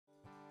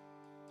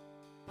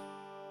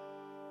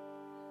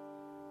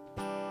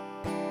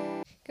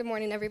Good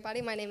morning,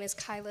 everybody. My name is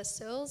Kyla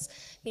Sills.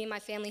 Me and my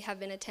family have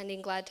been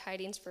attending Glad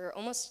Tidings for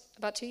almost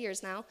about 2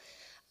 years now.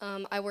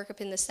 I work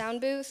up in the sound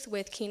booth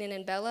with Keenan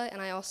and Bella,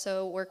 and I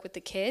also work with the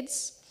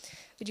kids.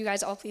 Would you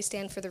guys all please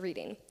stand for the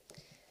reading?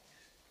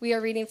 We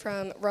are reading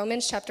from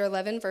Romans chapter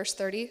 11, verse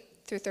 30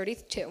 through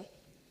 32.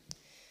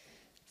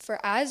 For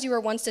as you were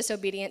once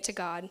disobedient to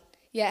God,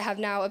 yet have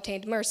now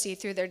obtained mercy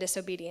through their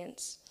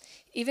disobedience,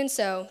 even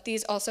so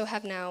these also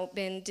have now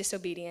been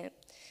disobedient,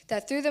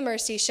 that through the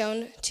mercy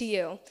shown to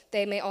you,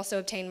 they may also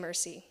obtain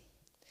mercy.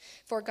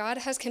 For God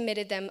has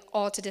committed them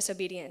all to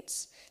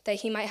disobedience, that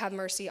he might have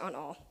mercy on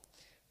all.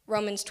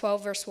 Romans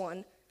 12, verse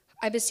 1.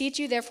 I beseech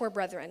you, therefore,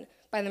 brethren,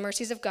 by the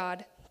mercies of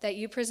God, that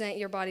you present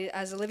your body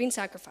as a living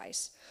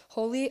sacrifice,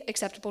 wholly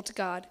acceptable to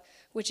God,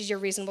 which is your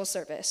reasonable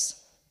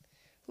service.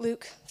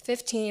 Luke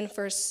 15,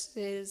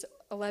 verses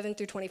 11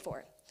 through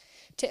 24.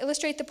 To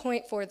illustrate the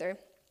point further,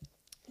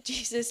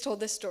 Jesus told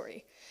this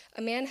story.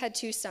 A man had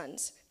 2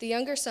 sons. The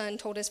younger son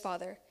told his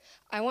father,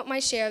 I want my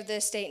share of the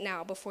estate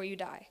now before you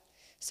die.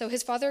 So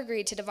his father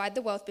agreed to divide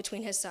the wealth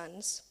between his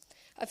sons.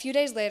 A few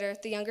days later,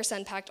 the younger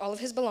son packed all of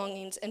his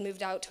belongings and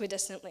moved out to a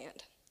distant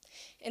land.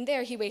 And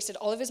there he wasted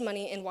all of his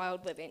money in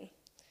wild living.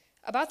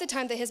 About the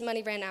time that his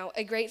money ran out,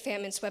 a great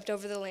famine swept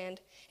over the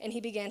land, and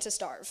he began to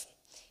starve.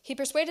 He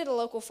persuaded a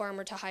local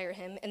farmer to hire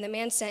him, and the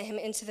man sent him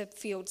into the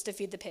fields to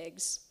feed the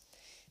pigs.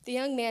 The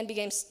young man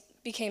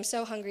became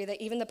so hungry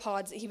that even the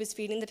pods that he was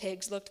feeding the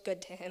pigs looked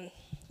good to him.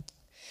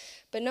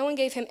 But no one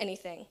gave him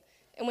anything.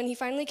 And when he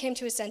finally came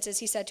to his senses,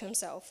 he said to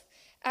himself,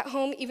 At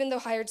home, even the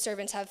hired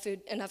servants have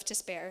food enough to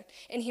spare,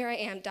 and here I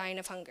am dying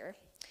of hunger.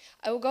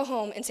 I will go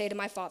home and say to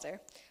my father,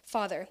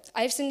 Father,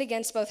 I have sinned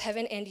against both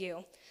heaven and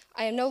you.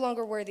 I am no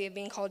longer worthy of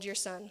being called your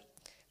son.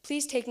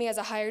 Please take me as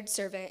a hired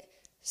servant.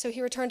 So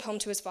he returned home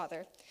to his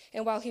father.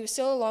 And while he was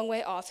still a long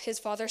way off, his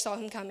father saw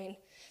him coming.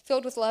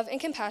 Filled with love and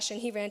compassion,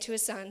 he ran to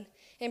his son,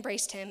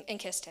 embraced him, and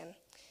kissed him.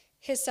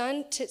 His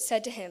son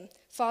said to him,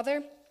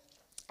 Father,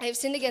 I have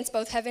sinned against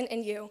both heaven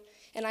and you,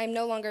 and I am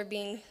no longer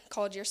being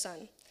called your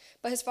son.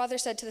 But his father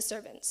said to the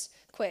servants,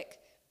 Quick,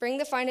 bring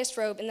the finest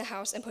robe in the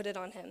house and put it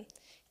on him.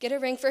 Get a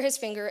ring for his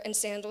finger and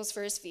sandals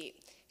for his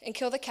feet, and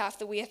kill the calf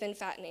that we have been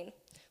fattening.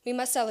 We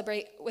must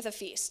celebrate with a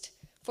feast.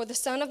 For the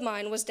son of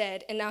mine was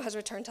dead and now has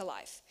returned to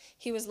life.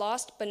 He was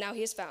lost, but now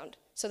he is found.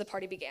 So the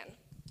party began.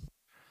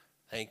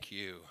 Thank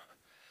you.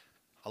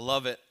 I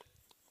love it.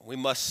 We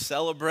must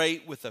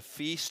celebrate with a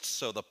feast,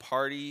 so the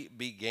party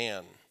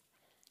began.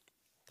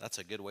 That's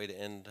a good way to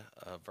end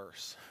a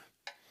verse.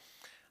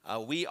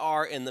 We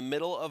are in the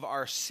middle of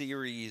our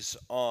series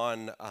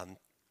on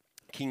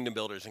Kingdom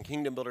Builders, and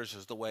Kingdom Builders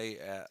is the way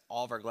at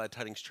all of our Glad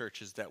Tidings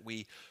churches that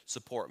we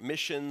support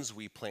missions,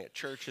 we plant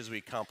churches, we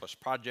accomplish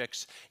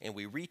projects, and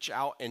we reach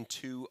out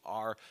into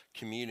our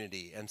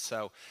community. And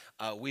so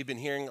we've been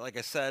hearing, like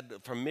I said,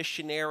 from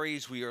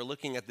missionaries. We are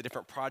looking at the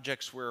different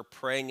projects we're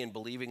praying and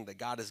believing that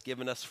God has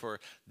given us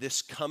for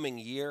this coming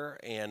year,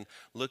 and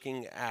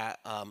looking at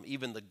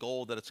even the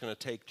goal that it's going to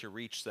take to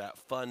reach that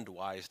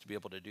fund-wise to be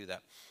able to do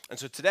that. And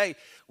so today,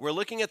 we're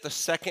looking at the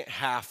second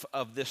half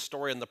of this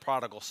story in the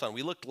prodigal son.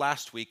 We looked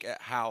last week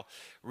at how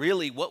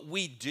really what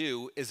we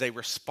do is a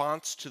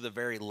response to the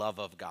very love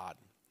of God.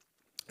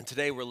 And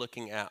today we're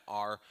looking at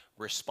our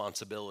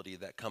responsibility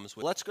that comes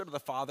with it. Let's go to the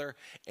Father,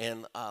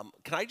 and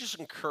can I just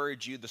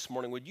encourage you this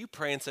morning, would you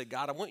pray and say,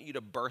 God, I want you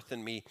to birth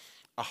in me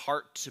a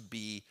heart to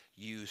be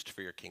used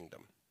for your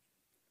kingdom.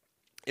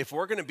 If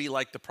we're going to be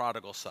like the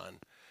prodigal son,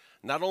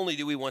 not only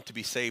do we want to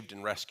be saved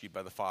and rescued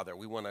by the Father,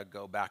 we want to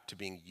go back to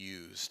being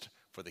used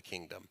for the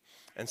kingdom.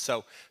 And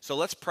so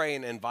let's pray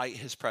and invite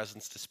his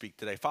presence to speak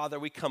today. Father,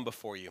 we come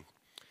before you.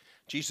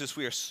 Jesus,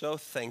 we are so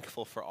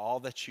thankful for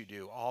all that you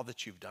do, all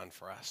that you've done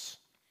for us.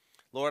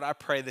 Lord, I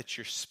pray that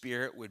your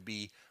spirit would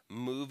be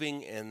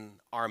moving in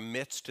our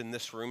midst in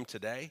this room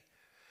today,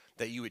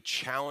 that you would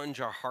challenge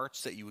our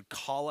hearts, that you would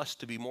call us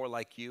to be more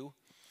like you.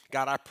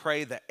 God, I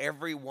pray that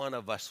every one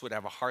of us would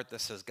have a heart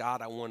that says,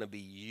 God, I want to be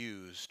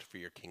used for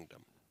your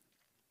kingdom.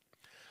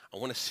 I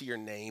want to see your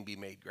name be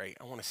made great.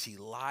 I want to see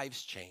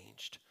lives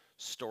changed,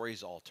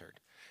 stories altered.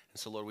 And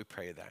so, Lord, we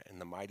pray that in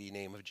the mighty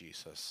name of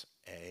Jesus.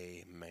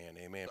 Amen.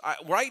 Amen.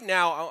 Right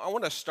now, I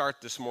want to start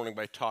this morning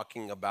by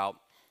talking about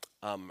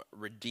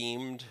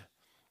redeemed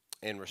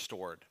and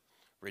restored.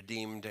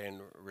 Redeemed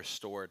and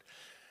restored.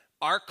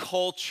 Our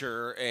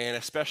culture, and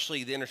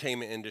especially the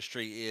entertainment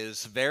industry,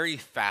 is very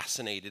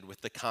fascinated with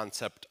the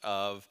concept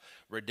of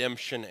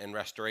redemption and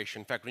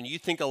restoration. In fact, when you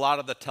think a lot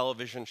of the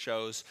television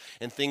shows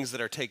and things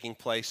that are taking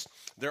place,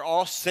 they're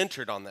all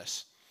centered on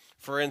this.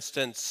 For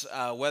instance,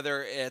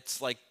 whether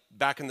it's like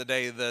back in the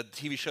day, the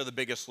TV show The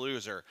Biggest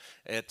Loser,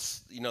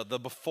 it's, the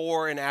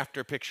before and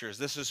after pictures.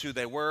 This is who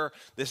they were,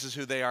 this is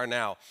who they are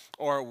now.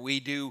 Or we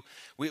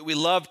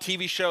love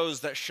TV shows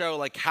that show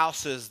like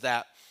houses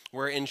that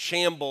were in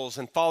shambles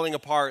and falling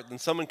apart. Then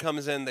someone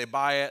comes in, they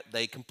buy it,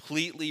 they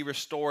completely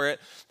restore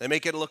it, they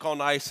make it look all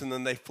nice, and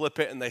then they flip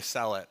it and they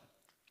sell it.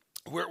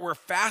 We're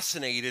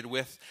fascinated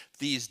with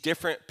these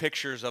different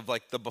pictures of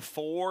like the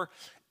before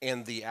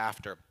and the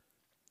after.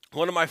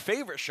 One of my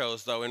favorite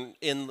shows, though,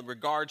 in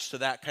regards to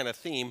that kind of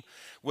theme,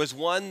 was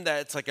one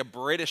that's like a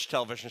British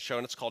television show,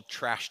 and it's called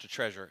Trash to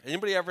Treasure.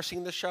 Anybody ever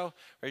seen this show?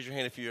 Raise your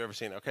hand if you've ever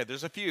seen it. Okay,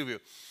 there's a few of you.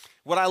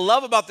 What I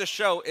love about this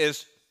show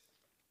is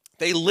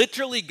they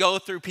literally go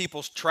through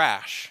people's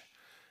trash,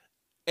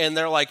 and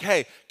they're like,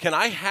 hey, can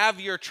I have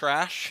your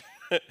trash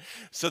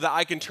so that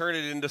I can turn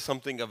it into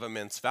something of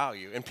immense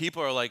value? And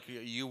people are like,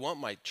 you want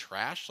my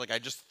trash? Like, I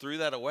just threw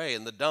that away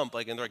in the dump.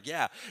 Like, and they're like,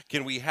 yeah,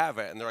 can we have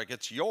it? And they're like,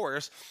 it's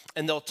yours.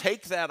 And they'll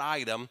take that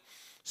item,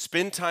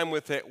 spend time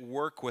with it,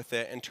 work with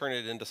it, and turn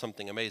it into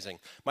something amazing.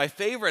 My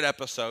favorite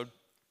episode,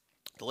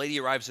 the lady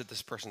arrives at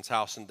this person's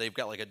house, and they've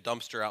got like a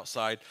dumpster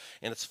outside,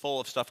 and it's full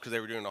of stuff because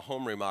they were doing a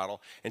home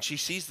remodel. And she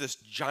sees this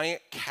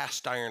giant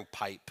cast iron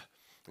pipe,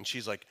 and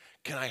she's like,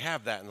 can I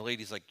have that? And the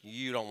lady's like,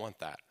 you don't want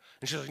that.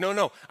 And she's like,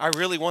 no, I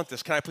really want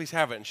this. Can I please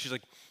have it? And she's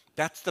like,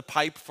 that's the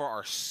pipe for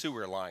our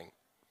sewer line.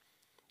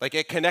 Like,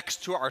 it connects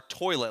to our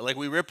toilet. Like,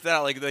 we ripped that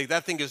out. Like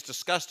that thing is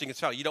disgusting.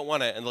 It's foul. You don't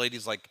want it. And the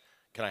lady's like,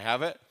 can I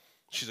have it?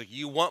 She's like,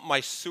 you want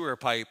my sewer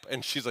pipe?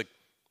 And she's like,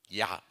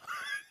 yeah.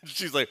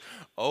 She's like,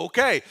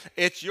 okay,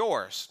 it's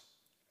yours.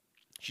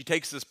 She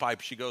takes this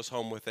pipe. She goes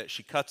home with it.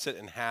 She cuts it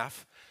in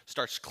half,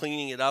 starts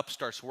cleaning it up,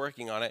 starts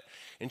working on it.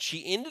 And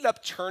she ended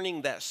up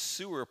turning that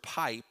sewer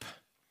pipe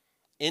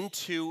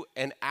into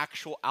an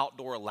actual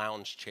outdoor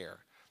lounge chair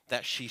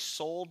that she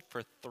sold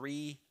for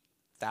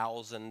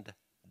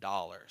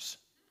 $3,000.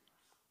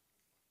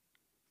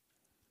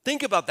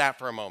 Think about that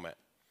for a moment.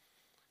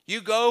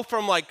 You go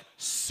from like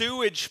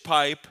sewage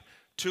pipe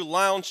to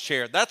lounge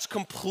chair. That's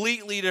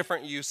completely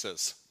different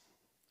uses.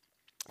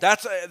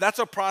 That's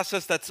a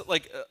process that's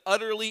like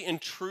utterly and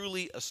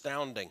truly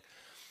astounding.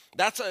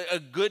 That's a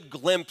good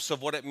glimpse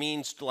of what it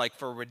means to, like,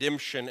 for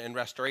redemption and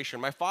restoration.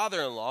 My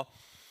father-in-law,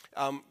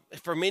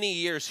 for many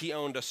years, he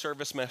owned a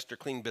Service Master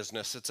Clean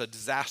business. It's a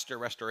disaster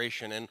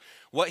restoration. And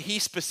what he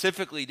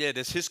specifically did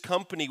is his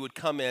company would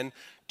come in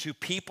to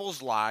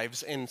people's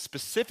lives and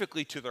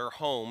specifically to their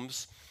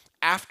homes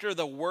after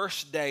the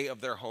worst day of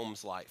their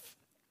home's life.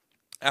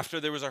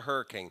 After there was a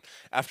hurricane,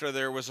 after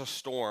there was a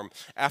storm,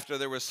 after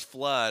there was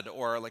flood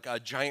or like a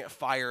giant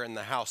fire in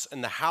the house,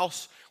 and the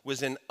house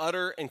was in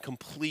utter and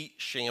complete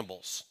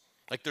shambles.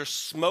 Like, there's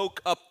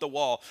smoke up the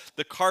wall.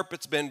 The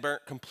carpet's been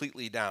burnt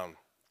completely down.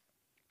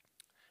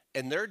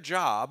 And their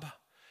job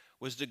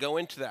was to go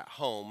into that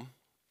home,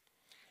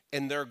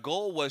 and their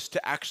goal was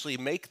to actually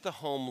make the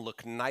home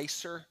look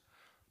nicer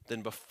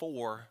than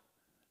before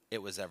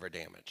it was ever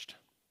damaged.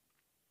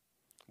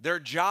 Their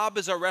job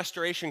as a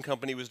restoration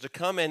company was to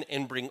come in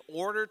and bring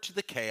order to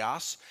the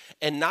chaos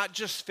and not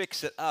just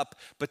fix it up,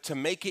 but to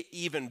make it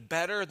even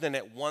better than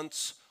it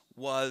once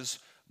was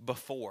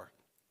before.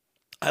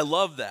 I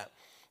love that.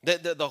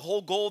 The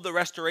whole goal of the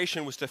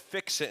restoration was to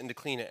fix it and to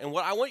clean it. And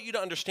what I want you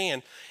to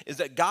understand is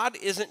that God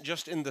isn't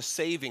just in the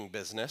saving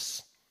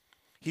business,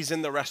 He's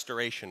in the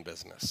restoration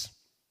business.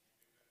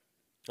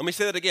 Let me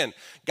say that again.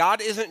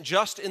 God isn't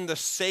just in the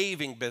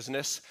saving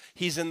business,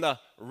 He's in the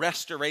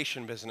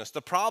restoration business.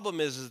 The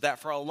problem is that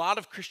for a lot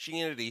of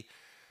Christianity,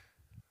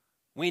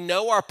 we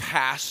know our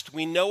past,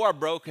 we know our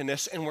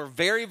brokenness, and we're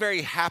very,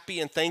 very happy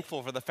and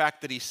thankful for the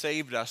fact that He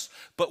saved us,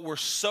 but we're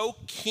so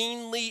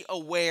keenly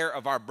aware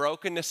of our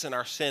brokenness and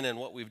our sin and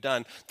what we've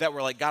done that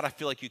we're like, God, I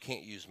feel like you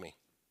can't use me.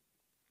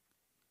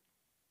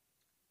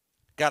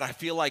 God, I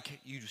feel like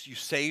you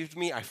saved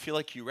me. I feel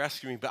like you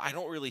rescued me, but I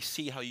don't really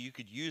see how you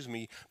could use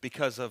me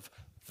because of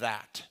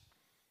that.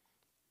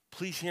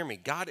 Please hear me.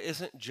 God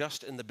isn't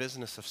just in the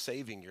business of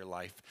saving your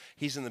life.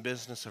 He's in the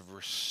business of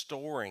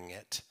restoring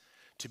it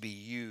to be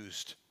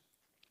used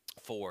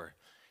for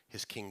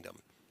His kingdom.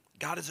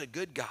 God is a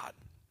good God.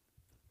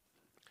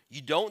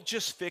 You don't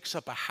just fix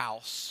up a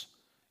house.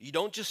 You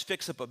don't just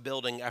fix up a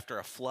building after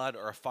a flood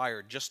or a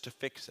fire just to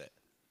fix it.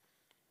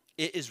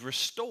 It is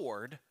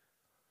restored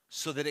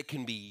so that it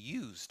can be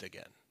used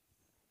again.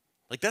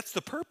 Like, that's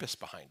the purpose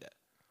behind it.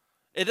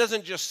 It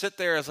doesn't just sit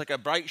there as like a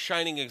bright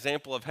shining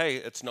example of, hey,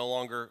 it's no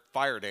longer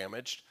fire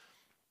damaged.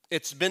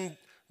 It's been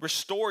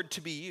restored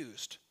to be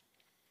used.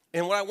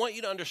 And what I want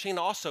you to understand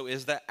also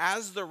is that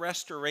as the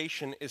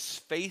restoration is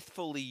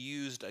faithfully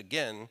used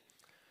again,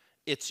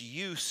 its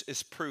use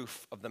is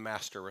proof of the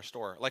master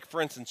restorer. Like,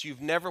 for instance,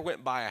 you've never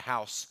went by a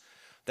house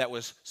that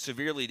was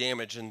severely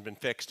damaged and been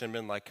fixed and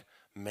been like,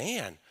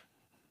 man,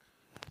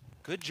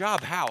 good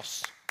job,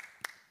 house.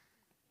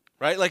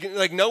 Right?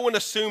 Like no one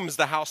assumes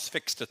the house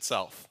fixed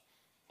itself.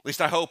 At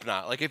least I hope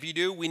not. Like, if you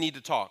do, we need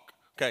to talk.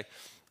 Okay?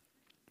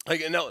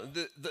 Like, no,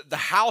 the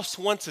house,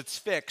 once it's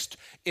fixed,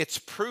 it's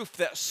proof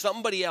that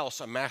somebody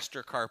else, a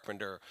master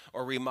carpenter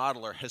or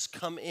remodeler, has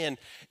come in,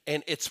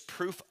 and it's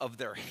proof of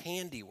their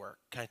handiwork.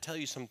 Can I tell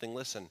you something?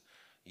 Listen,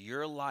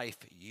 your life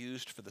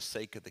used for the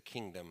sake of the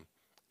kingdom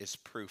is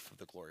proof of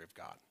the glory of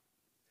God.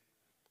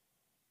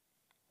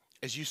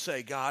 As you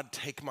say, God,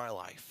 take my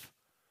life,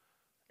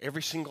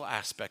 every single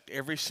aspect,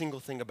 every single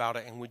thing about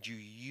it, and would you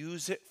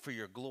use it for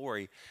your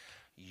glory?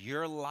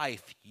 Your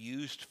life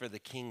used for the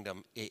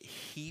kingdom, it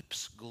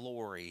heaps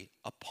glory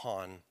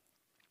upon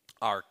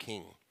our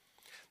King.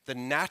 The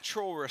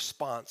natural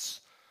response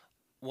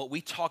what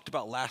we talked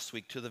about last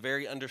week to the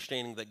very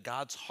understanding that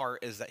God's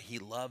heart is that he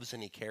loves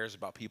and he cares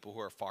about people who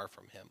are far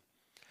from him.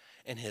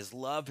 And his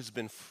love has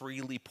been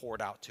freely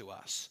poured out to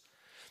us.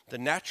 The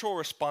natural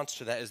response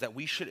to that is that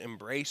we should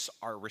embrace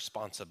our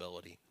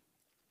responsibility.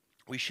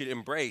 We should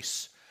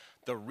embrace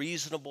the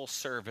reasonable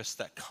service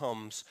that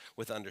comes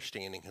with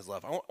understanding his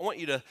love. I want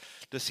you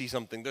to see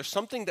something. There's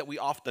something that we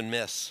often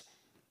miss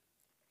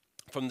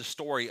from the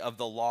story of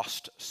the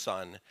lost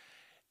son,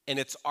 and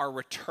it's our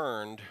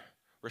returned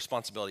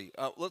responsibility.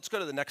 Let's go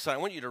to the next slide. I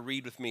want you to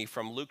read with me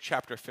from Luke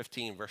chapter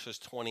 15, verses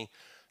 20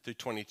 through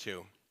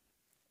 22.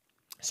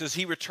 It says,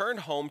 he returned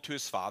home to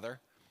his father,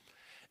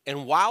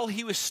 and while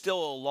he was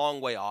still a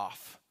long way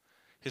off,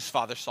 his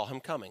father saw him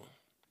coming.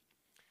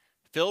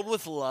 Filled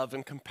with love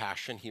and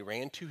compassion, he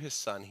ran to his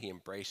son, he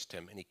embraced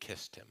him, and he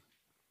kissed him.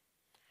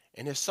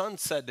 And his son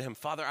said to him,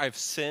 Father, I've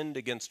sinned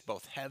against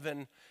both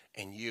heaven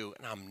and you,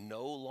 and I'm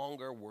no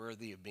longer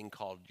worthy of being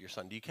called your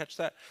son. Do you catch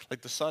that?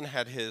 Like the son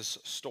had his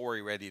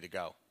story ready to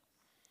go.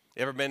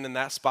 You ever been in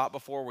that spot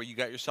before where you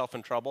got yourself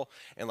in trouble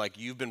and like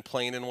you've been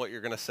planning what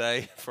you're going to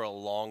say for a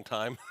long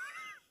time?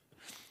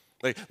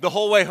 Like the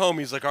whole way home,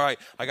 he's like, all right,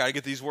 I got to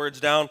get these words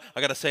down.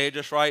 I got to say it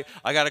just right.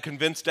 I got to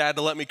convince dad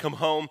to let me come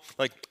home.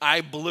 Like I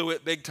blew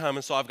it big time.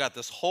 And so I've got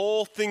this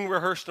whole thing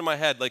rehearsed in my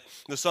head. Like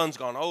the son's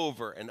gone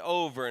over and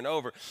over and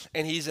over.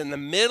 And he's in the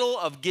middle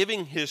of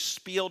giving his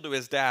spiel to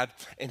his dad,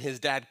 and his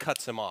dad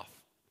cuts him off.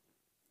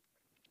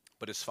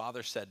 But his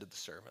father said to the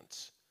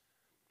servants,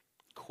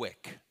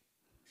 quick,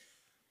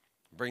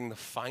 bring the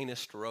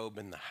finest robe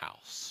in the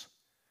house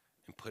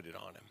and put it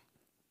on him.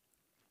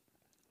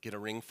 Get a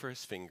ring for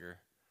his finger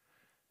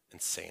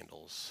and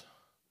sandals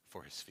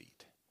for his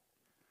feet.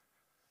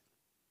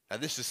 Now,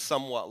 this is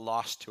somewhat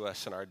lost to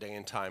us in our day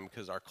and time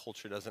because our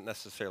culture doesn't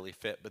necessarily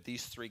fit, but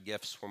these three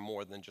gifts were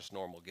more than just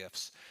normal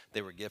gifts.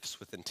 They were gifts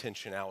with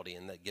intentionality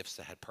and that gifts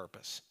that had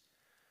purpose.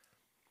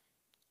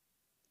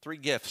 Three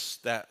gifts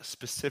that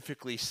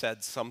specifically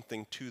said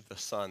something to the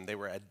son. They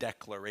were a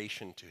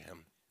declaration to him.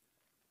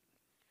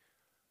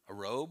 A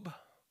robe,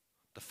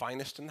 the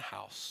finest in the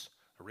house,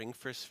 a ring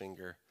for his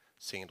finger,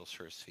 sandals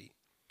for his feet.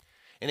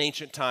 In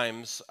ancient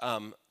times,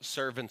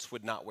 servants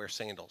would not wear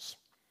sandals.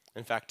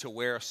 In fact, to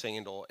wear a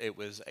sandal, it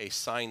was a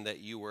sign that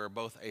you were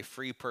both a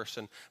free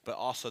person, but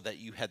also that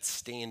you had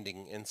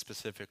standing in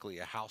specifically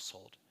a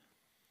household.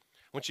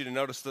 I want you to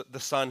notice the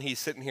son, he's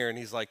sitting here and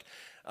he's like,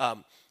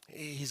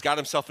 he's got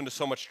himself into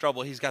so much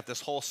trouble. He's got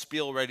this whole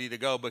spiel ready to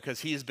go because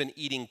he's been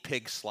eating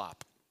pig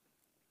slop.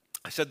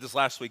 I said this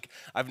last week.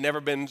 I've never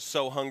been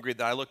so hungry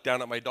that I looked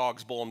down at my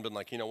dog's bowl and been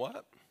like, you know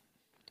what?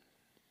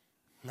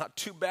 Not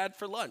too bad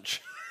for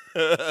lunch.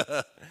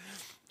 At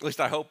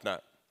least I hope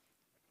not.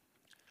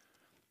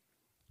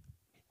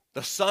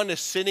 The son is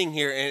sitting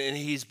here and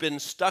he's been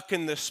stuck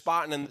in this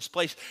spot and in this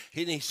place.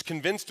 He's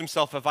convinced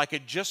himself, if I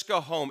could just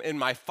go home, in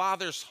my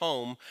father's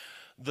home,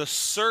 the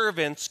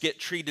servants get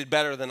treated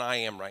better than I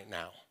am right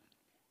now.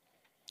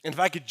 And if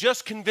I could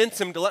just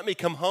convince him to let me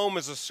come home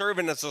as a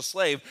servant, as a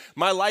slave,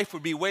 my life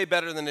would be way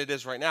better than it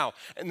is right now.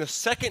 And the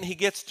second he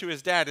gets to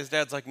his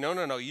dad's like,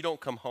 no, you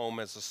don't come home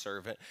as a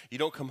servant. You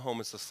don't come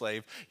home as a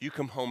slave. You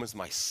come home as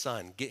my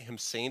son. Get him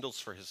sandals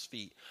for his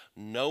feet.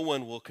 No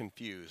one will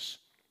confuse.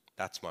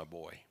 That's my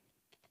boy.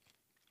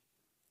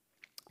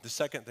 The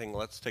second thing,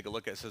 let's take a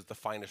look at, it says the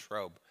finest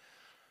robe.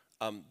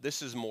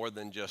 This is more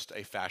than just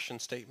a fashion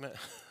statement.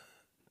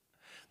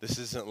 This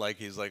isn't like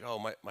he's like, oh,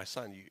 my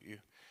son,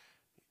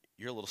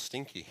 you're a little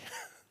stinky,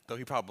 though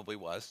he probably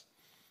was.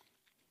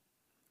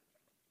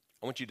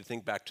 I want you to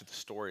think back to the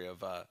story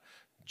of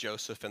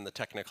Joseph and the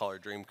Technicolor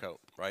Dreamcoat,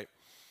 right?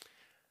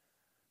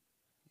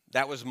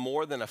 That was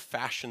more than a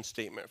fashion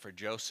statement for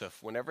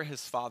Joseph. Whenever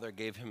his father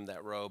gave him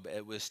that robe,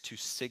 it was to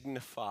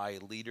signify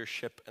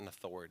leadership and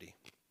authority.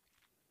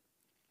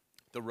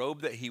 The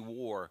robe that he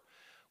wore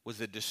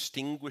was a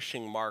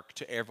distinguishing mark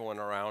to everyone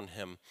around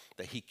him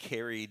that he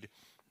carried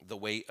the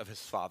weight of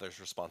his father's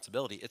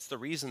responsibility. It's the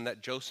reason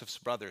that Joseph's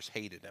brothers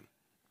hated him.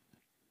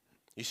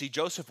 You see,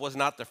 Joseph was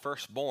not the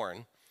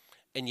firstborn,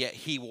 and yet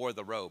he wore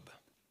the robe.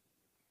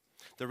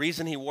 The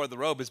reason he wore the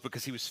robe is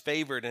because he was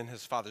favored in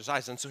his father's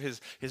eyes. And so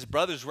his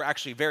brothers were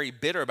actually very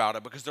bitter about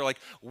it because they're like,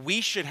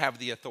 we should have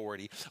the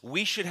authority.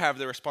 We should have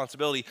the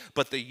responsibility.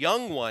 But the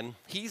young one,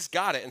 he's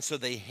got it. And so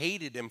they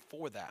hated him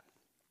for that.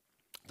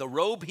 The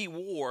robe he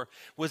wore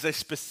was a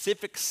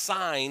specific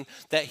sign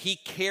that he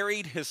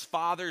carried his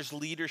father's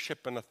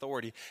leadership and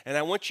authority. And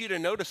I want you to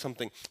notice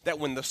something, that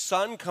when the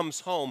son comes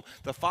home,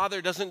 the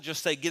father doesn't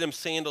just say, get him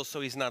sandals so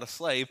he's not a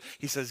slave.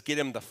 He says, get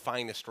him the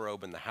finest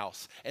robe in the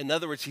house. In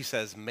other words, he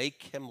says,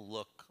 make him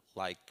look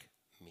like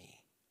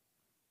me.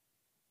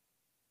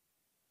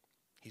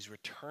 He's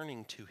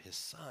returning to his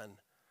son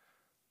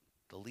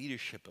the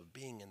leadership of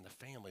being in the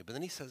family. But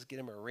then he says, get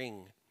him a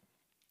ring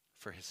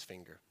for his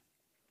finger.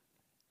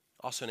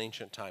 Also in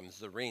ancient times,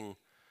 the ring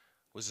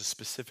was a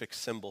specific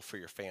symbol for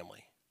your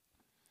family.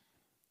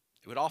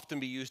 It would often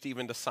be used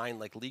even to sign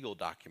like legal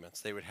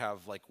documents. They would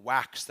have like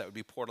wax that would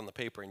be poured on the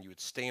paper and you would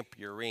stamp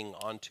your ring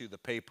onto the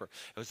paper.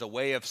 It was a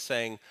way of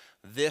saying,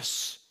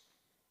 this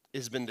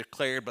has been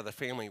declared by the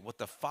family. What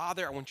the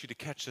Father, I want you to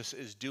catch this,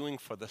 is doing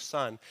for the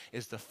Son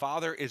is the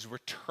Father is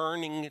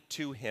returning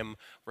to him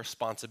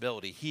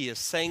responsibility. He is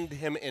saying to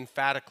him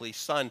emphatically,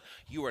 son,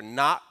 you are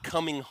not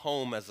coming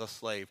home as a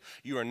slave.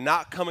 You are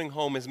not coming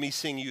home as me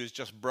seeing you as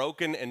just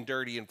broken and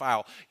dirty and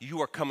vile.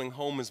 You are coming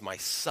home as my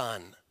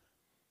son.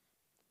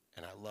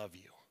 And I love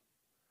you.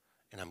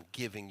 And I'm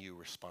giving you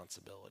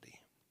responsibility.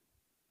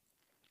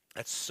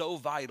 That's so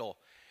vital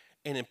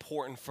and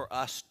important for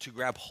us to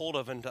grab hold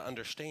of and to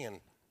understand.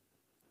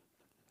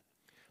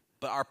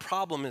 But our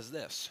problem is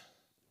this.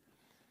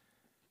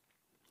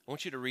 I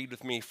want you to read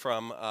with me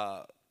from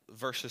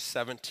verses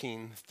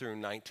 17 through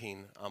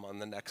 19 on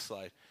the next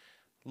slide.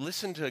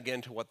 Listen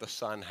again to what the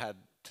son had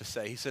to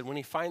say. He said, when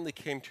he finally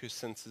came to his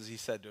senses, he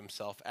said to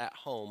himself, at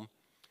home,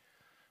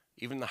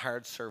 even the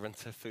hired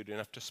servants have food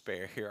enough to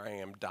spare. Here I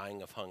am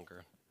dying of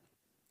hunger.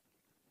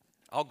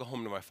 I'll go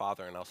home to my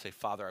father and I'll say,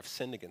 Father, I've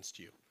sinned against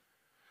you.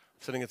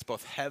 I've sinned against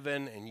both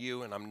heaven and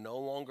you, and I'm no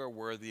longer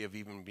worthy of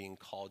even being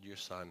called your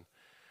son.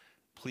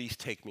 Please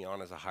take me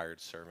on as a hired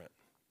servant.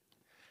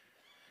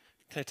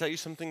 Can I tell you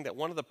something? That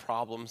one of the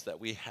problems that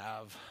we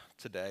have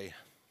today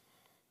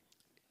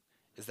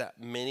is that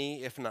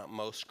many, if not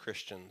most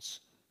Christians,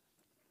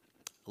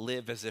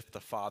 live as if the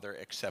Father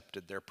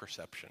accepted their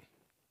perception,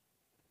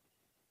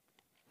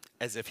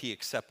 as if he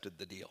accepted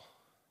the deal.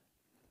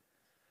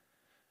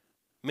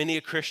 Many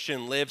a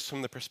Christian lives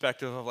from the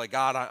perspective of like,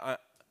 God,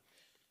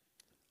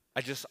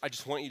 I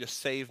just want you to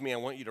save me. I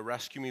want you to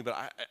rescue me,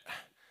 but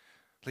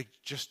like,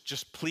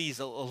 just please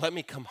let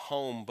me come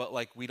home. But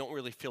like, we don't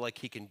really feel like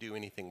he can do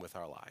anything with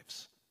our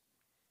lives.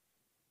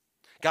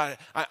 God,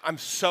 I'm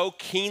so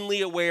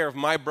keenly aware of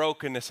my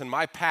brokenness and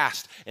my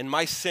past and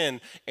my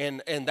sin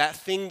and that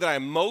thing that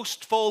I'm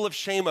most full of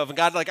shame of. And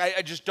God, like,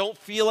 I just don't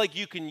feel like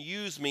you can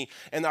use me.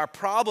 And our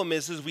problem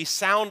is we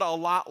sound a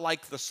lot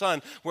like the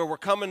son, where we're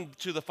coming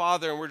to the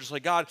Father and we're just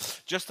like, God,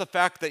 just the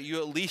fact that you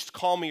at least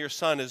call me your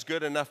son is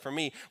good enough for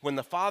me. When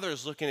the Father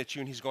is looking at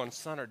you and he's going,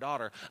 son or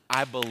daughter,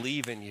 I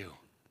believe in you.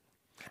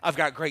 I've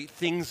got great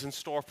things in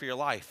store for your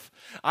life.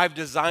 I have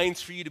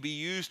designs for you to be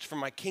used for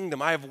my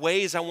kingdom. I have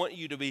ways I want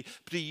you to be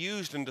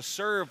used and to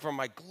serve for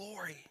my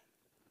glory.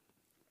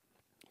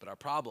 But our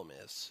problem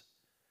is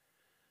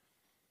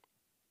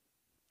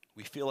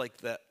we feel like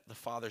that the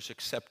Father's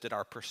accepted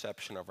our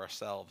perception of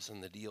ourselves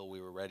and the deal we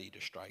were ready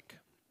to strike.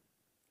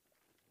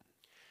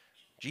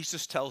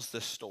 Jesus tells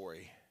this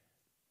story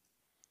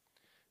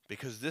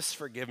because this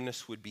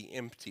forgiveness would be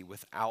empty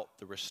without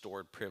the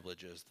restored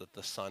privileges that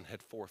the son had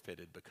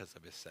forfeited because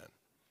of his sin.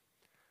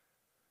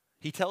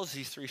 He tells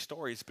these three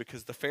stories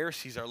because the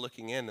Pharisees are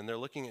looking in and they're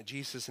looking at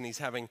Jesus and he's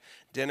having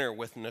dinner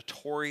with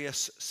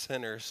notorious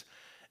sinners.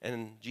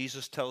 And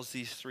Jesus tells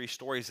these three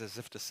stories as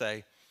if to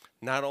say,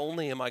 not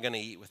only am I going to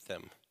eat with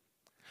them,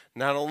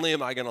 not only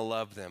am I going to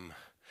love them,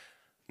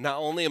 not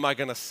only am I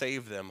going to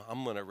save them,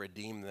 I'm going to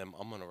redeem them,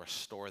 I'm going to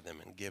restore them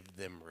and give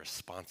them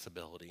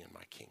responsibility in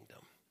my kingdom.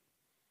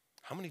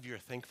 How many of you are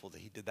thankful that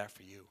he did that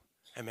for you?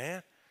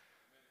 Amen?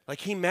 Like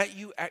he met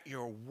you at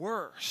your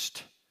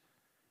worst.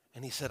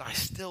 And he said, I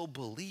still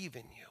believe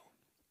in you.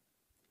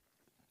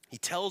 He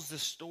tells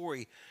this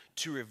story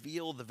to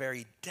reveal the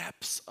very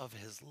depths of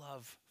his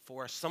love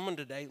for us. Someone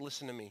today,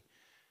 listen to me.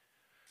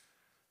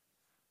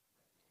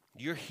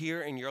 You're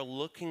here and you're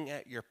looking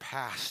at your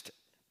past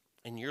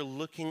and you're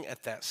looking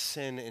at that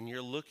sin and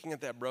you're looking at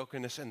that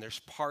brokenness and there's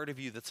part of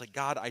you that's like,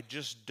 God, I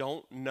just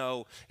don't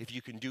know if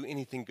you can do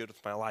anything good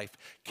with my life.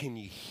 Can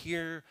you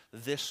hear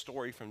this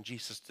story from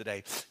Jesus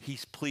today?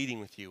 He's pleading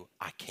with you.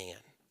 I can.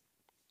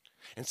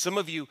 And some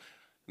of you,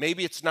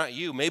 maybe it's not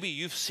you. Maybe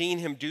you've seen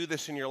him do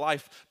this in your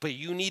life, but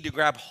you need to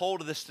grab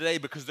hold of this today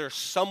because there's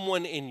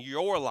someone in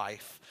your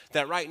life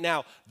that right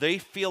now, they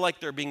feel like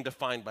they're being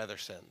defined by their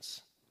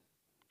sins.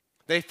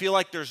 They feel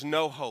like there's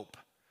no hope.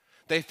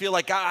 They feel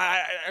like,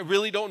 I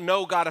really don't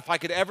know, God, if I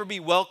could ever be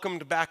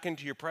welcomed back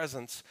into your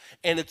presence.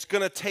 And it's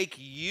going to take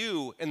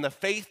you and the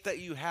faith that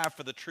you have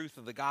for the truth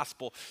of the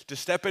gospel to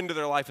step into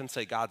their life and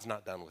say, God's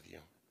not done with you.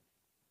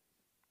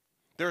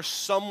 There's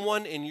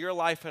someone in your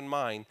life and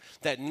mine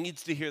that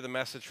needs to hear the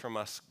message from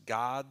us.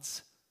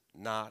 God's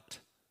not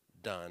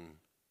done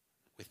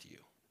with you.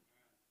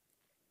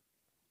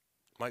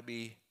 Might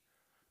be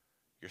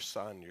your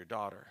son, your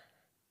daughter,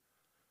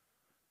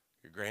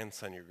 your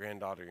grandson, your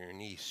granddaughter, your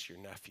niece, your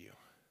nephew.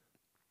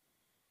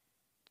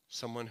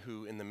 Someone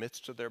who in the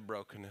midst of their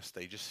brokenness,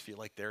 they just feel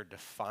like they're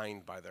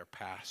defined by their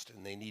past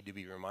and they need to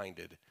be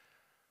reminded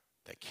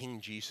that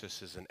King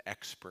Jesus is an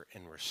expert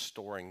in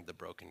restoring the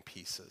broken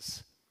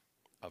pieces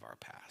of our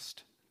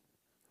past.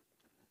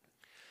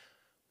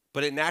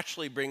 But it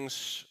naturally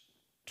brings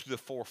to the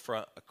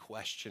forefront a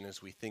question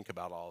as we think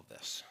about all of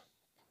this.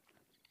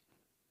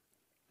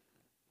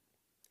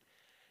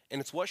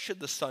 And it's, what should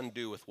the son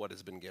do with what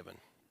has been given?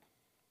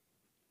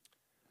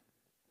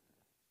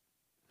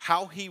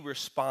 How he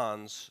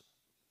responds,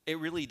 it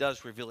really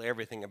does reveal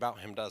everything about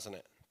him, doesn't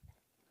it?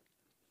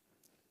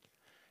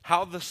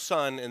 How the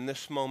son in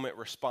this moment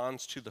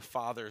responds to the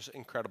Father's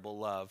incredible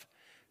love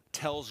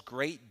tells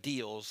great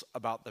deals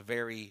about the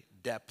very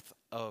depth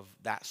of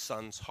that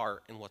son's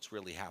heart and what's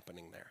really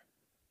happening there.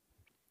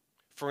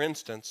 For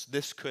instance,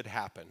 this could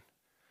happen.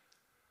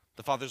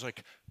 The father's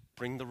like,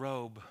 bring the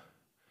robe,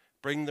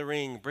 bring the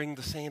ring, bring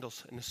the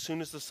sandals. And as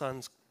soon as the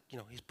son's,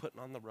 he's putting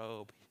on the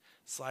robe,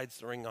 he slides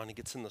the ring on, he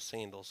gets in the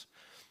sandals.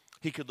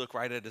 He could look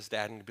right at his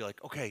dad and be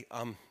like, okay,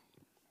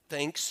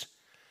 thanks.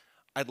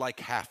 I'd like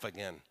half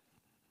again.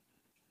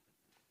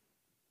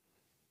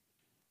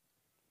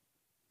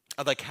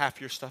 I'd like half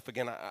your stuff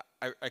again.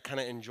 I kind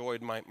of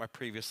enjoyed my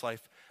previous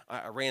life.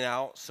 I ran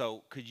out,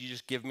 so could you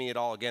just give me it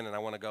all again? And I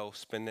want to go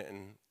spend it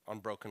on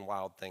broken,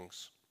 wild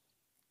things.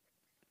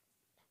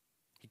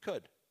 He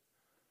could.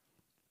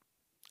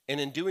 And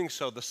in doing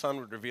so, the son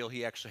would reveal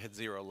he actually had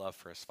zero love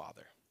for his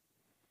father.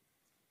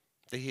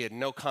 That he had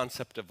no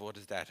concept of what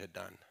his dad had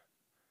done.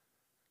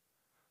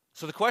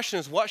 So the question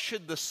is, what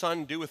should the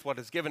son do with what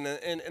is given?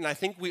 And I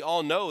think we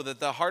all know that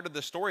the heart of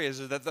the story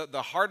is that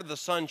the heart of the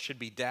son should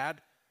be,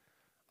 Dad,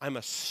 I'm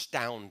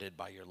astounded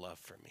by your love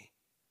for me.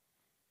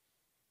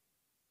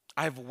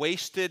 I've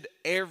wasted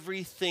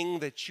everything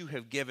that you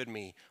have given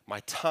me, my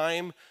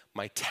time,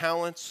 my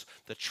talents,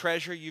 the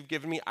treasure you've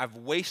given me. I've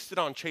wasted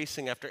on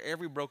chasing after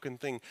every broken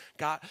thing.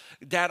 God,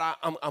 Dad,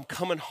 I'm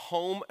coming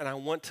home and I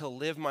want to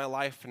live my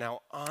life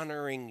now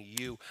honoring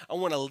you. I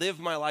want to live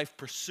my life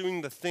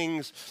pursuing the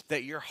things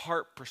that your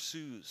heart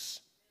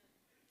pursues.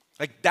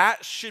 Like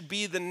that should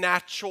be the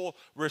natural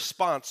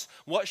response.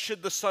 What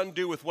should the son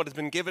do with what has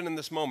been given in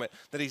this moment?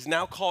 That he's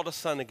now called a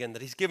son again,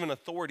 that he's given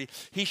authority.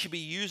 He should be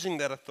using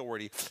that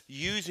authority,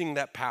 using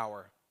that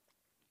power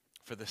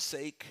for the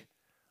sake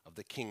of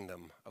the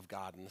kingdom of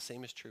God. And the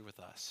same is true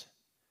with us.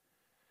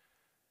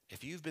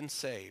 If you've been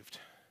saved,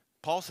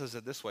 Paul says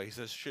it this way. He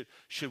says,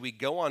 should we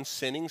go on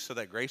sinning so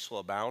that grace will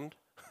abound?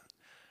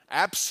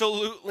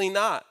 Absolutely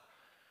not.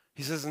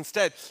 He says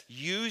instead,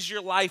 use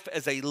your life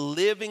as a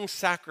living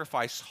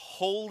sacrifice,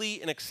 holy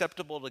and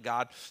acceptable to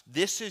God.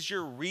 This is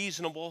your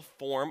reasonable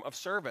form of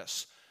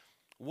service.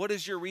 What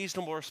is your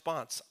reasonable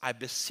response? I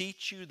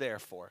beseech you,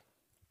 therefore.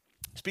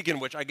 Speaking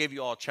of which, I gave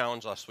you all a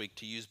challenge last week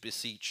to use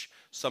beseech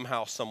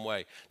somehow, some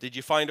way. Did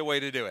you find a way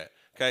to do it?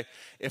 Okay.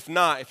 If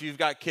not, if you've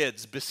got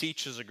kids,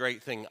 beseech is a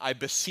great thing. I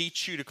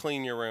beseech you to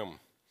clean your room,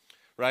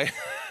 right?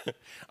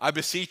 I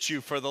beseech you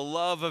for the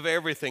love of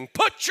everything.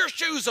 Put your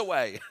shoes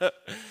away.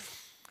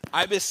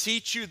 I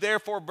beseech you,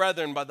 therefore,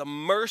 brethren, by the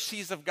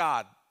mercies of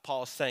God,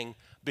 Paul is saying,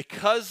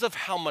 because of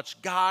how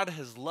much God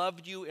has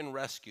loved you and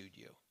rescued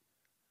you,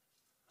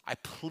 I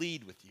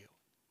plead with you,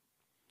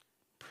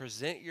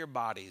 present your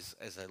bodies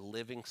as a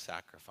living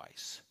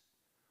sacrifice,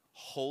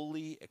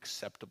 holy,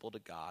 acceptable to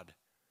God.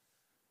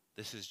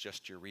 This is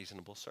just your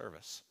reasonable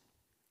service.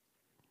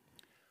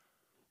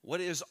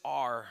 What is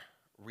our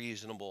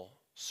reasonable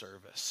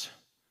service?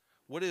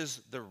 What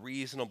is the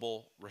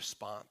reasonable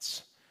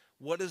response?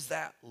 What does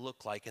that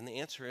look like? And the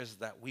answer is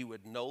that we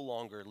would no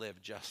longer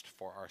live just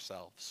for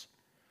ourselves.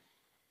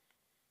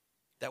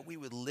 That we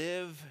would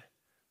live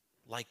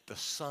like the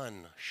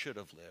son should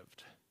have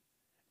lived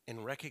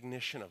in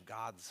recognition of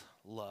God's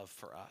love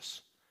for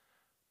us.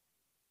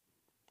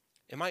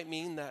 It might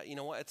mean that,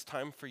 it's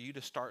time for you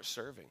to start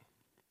serving.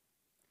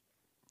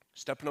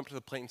 Stepping up to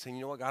the plate and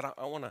saying, God,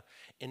 I want to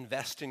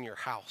invest in your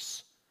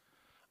house.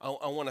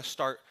 I want to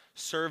start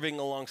serving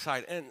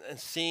alongside and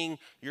seeing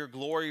your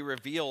glory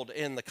revealed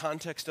in the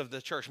context of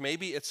the church.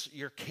 Maybe it's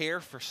your care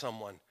for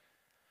someone.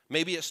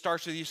 Maybe it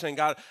starts with you saying,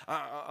 God,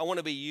 I want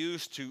to be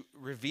used to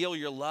reveal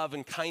your love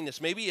and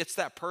kindness. Maybe it's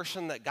that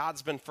person that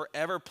God's been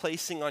forever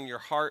placing on your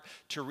heart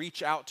to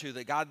reach out to,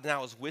 that God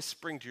now is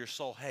whispering to your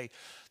soul, hey,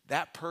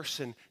 that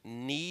person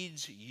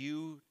needs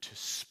you to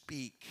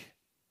speak.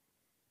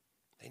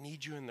 They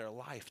need you in their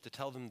life to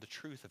tell them the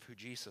truth of who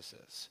Jesus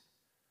is.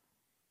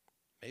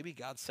 Maybe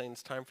God's saying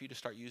it's time for you to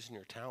start using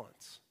your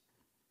talents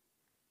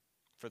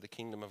for the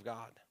kingdom of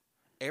God.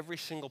 Every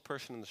single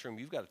person in this room,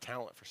 you've got a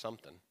talent for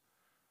something.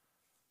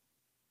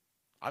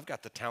 I've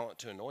got the talent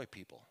to annoy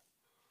people.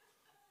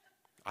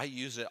 I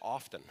use it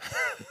often.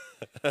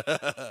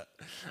 I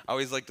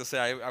always like to say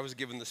I was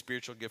given the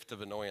spiritual gift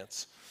of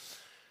annoyance.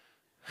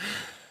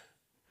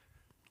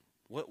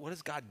 What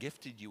has God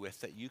gifted you with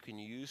that you can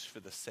use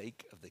for the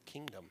sake of the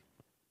kingdom?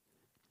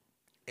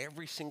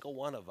 Every single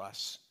one of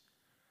us.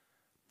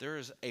 There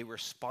is a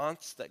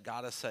response that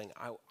God is saying,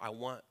 I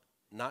want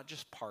not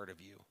just part of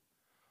you,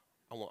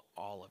 I want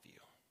all of you.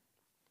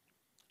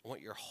 I want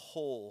your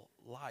whole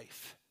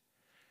life.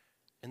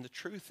 And the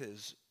truth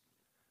is,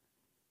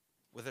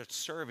 whether it's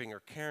serving or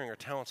caring or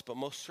talents, but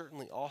most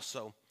certainly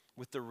also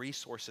with the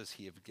resources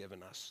he has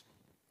given us.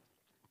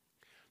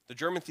 The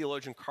German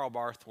theologian Karl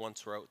Barth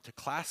once wrote, to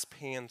clasp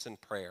hands in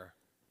prayer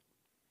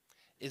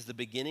is the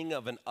beginning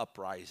of an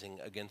uprising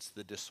against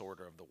the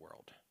disorder of the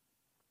world.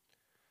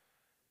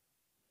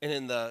 And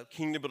in the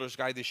Kingdom Builders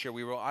Guide this year,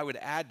 we wrote, I would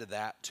add to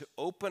that, to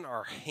open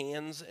our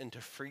hands and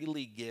to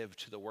freely give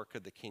to the work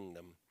of the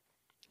kingdom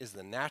is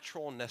the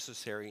natural,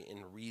 necessary,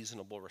 and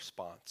reasonable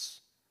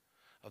response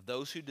of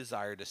those who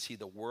desire to see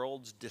the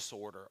world's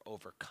disorder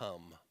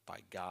overcome by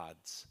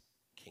God's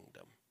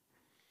kingdom.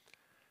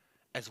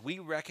 as we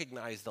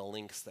recognize the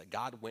lengths that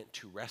God went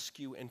to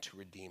rescue and to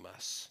redeem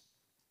us,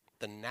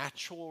 the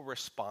natural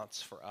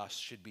response for us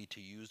should be to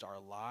use our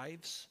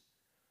lives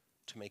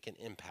to make an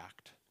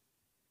impact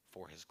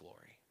for his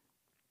glory.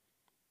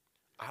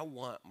 I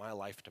want my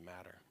life to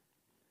matter.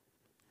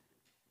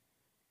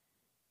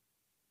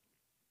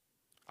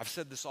 I've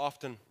said this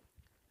often.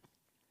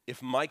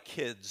 If my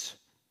kids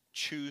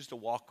choose to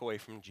walk away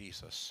from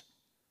Jesus,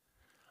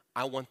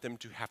 I want them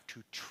to have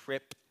to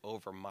trip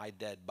over my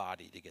dead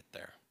body to get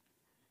there.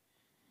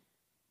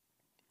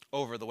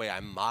 Over the way I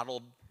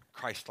modeled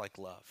Christ-like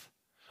love.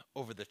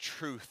 Over the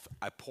truth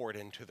I poured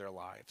into their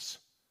lives.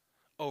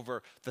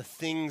 Over the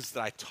things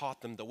that I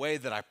taught them, the way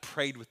that I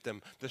prayed with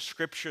them, the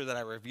scripture that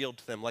I revealed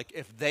to them. Like,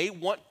 if they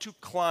want to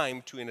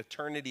climb to an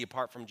eternity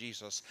apart from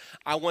Jesus,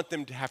 I want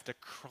them to have to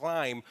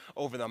climb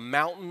over the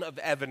mountain of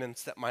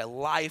evidence that my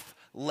life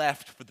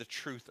left for the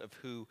truth of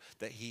who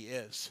that he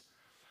is.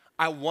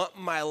 I want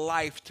my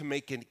life to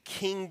make a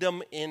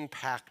kingdom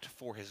impact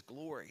for his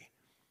glory.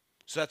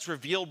 So that's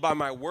revealed by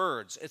my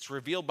words. It's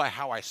revealed by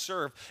how I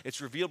serve. It's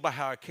revealed by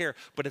how I care.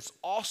 But it's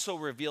also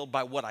revealed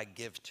by what I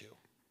give to.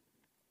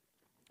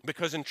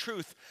 Because in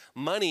truth,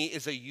 money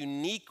is a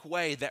unique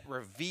way that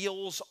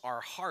reveals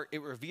our heart.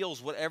 It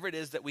reveals whatever it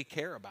is that we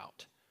care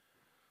about.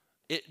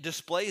 It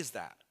displays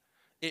that.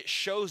 It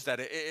shows that.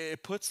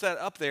 It puts that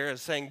up there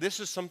as saying, this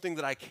is something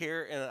that I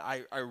care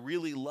and I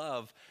really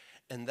love,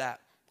 and that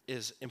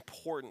is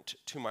important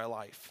to my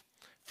life.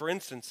 For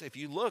instance, if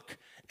you look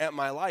at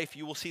my life,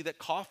 you will see that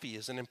coffee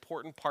is an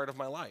important part of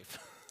my life.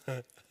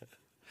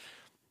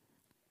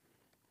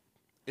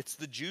 It's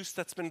the juice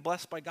that's been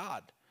blessed by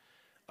God.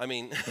 I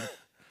mean,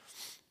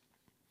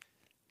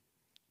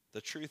 the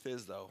truth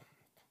is, though,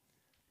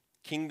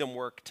 kingdom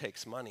work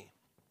takes money.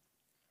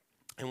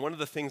 And one of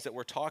the things that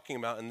we're talking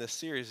about in this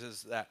series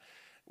is that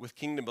with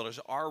Kingdom Builders,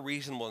 our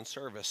reasonable in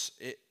service,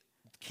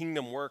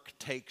 kingdom work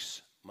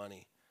takes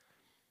money.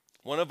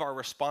 One of our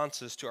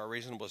responses to our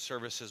reasonable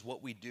service is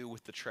what we do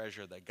with the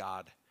treasure that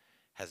God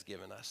has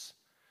given us.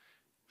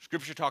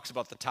 Scripture talks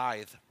about the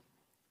tithe.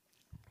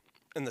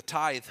 And the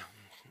tithe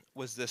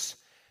was this,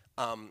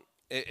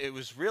 it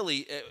was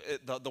really,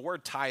 the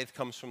word tithe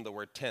comes from the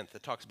word tenth.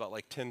 It talks about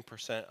like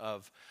 10%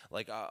 of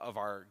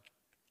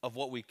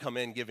what we come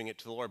in giving it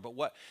to the Lord. But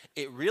what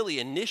it really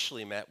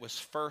initially meant was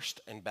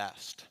first and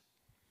best.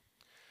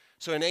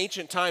 So in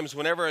ancient times,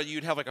 whenever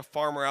you'd have like a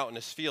farmer out in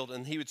his field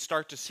and he would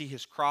start to see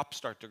his crop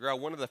start to grow,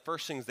 one of the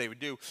first things they would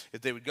do is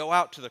they would go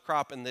out to the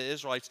crop, and the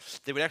Israelites,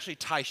 they would actually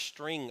tie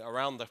string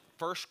around the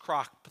first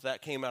crop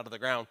that came out of the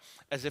ground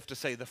as if to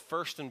say, the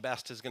first and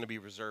best is going to be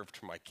reserved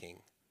for my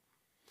king.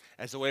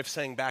 As a way of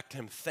saying back to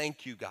him,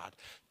 thank you, God.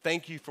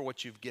 Thank you for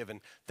what you've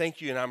given. Thank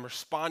you, and I'm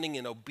responding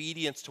in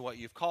obedience to what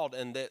you've called.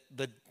 And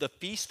the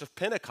Feast of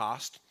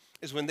Pentecost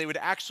is when they would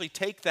actually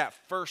take that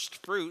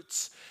first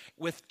fruits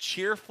with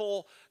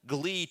cheerful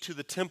glee to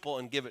the temple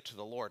and give it to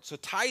the Lord. So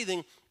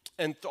tithing,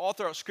 and all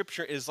throughout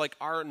Scripture, is like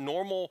our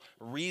normal,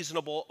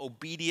 reasonable,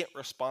 obedient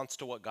response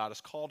to what God has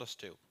called us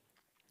to.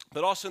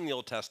 But also in the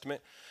Old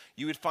Testament,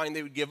 you would find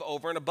they would give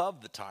over and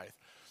above the tithe.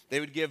 They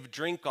would give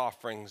drink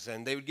offerings,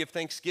 and they would give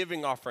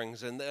Thanksgiving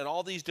offerings, and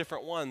all these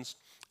different ones.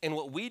 And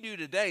what we do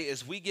today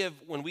is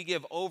when we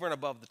give over and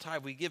above the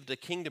tithe, we give to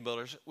Kingdom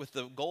Builders with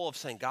the goal of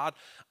saying, God,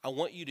 I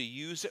want you to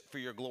use it for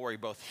your glory,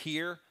 both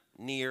here,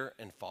 near,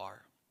 and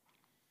far.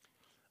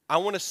 I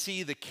want to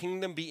see the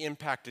kingdom be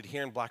impacted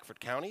here in Blackfoot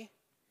County,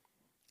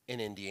 in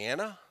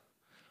Indiana,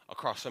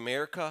 across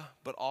America,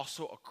 but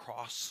also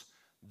across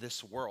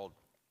this world.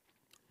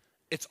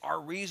 It's our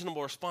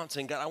reasonable response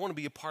saying, God, I want to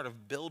be a part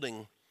of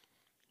building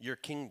your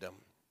kingdom.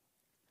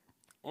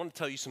 I want to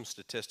tell you some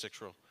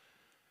statistics real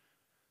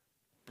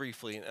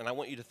briefly, and I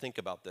want you to think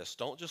about this.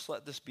 Don't just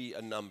let this be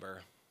a number.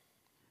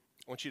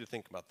 I want you to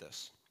think about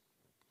this.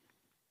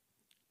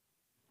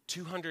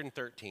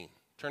 213.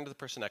 Turn to the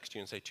person next to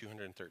you and say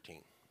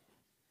 213.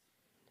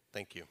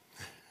 Thank you.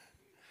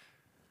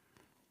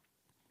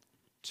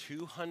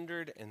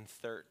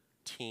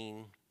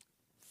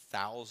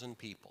 213,000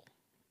 people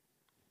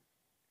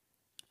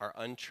are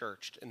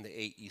unchurched in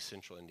the 8 East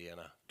Central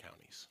Indiana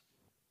counties.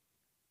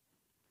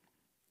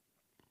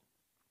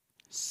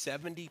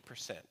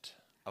 70%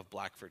 of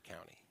Blackford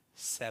County,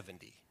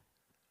 70,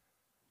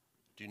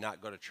 do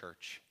not go to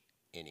church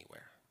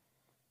anywhere.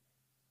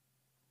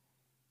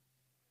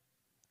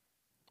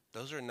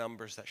 Those are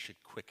numbers that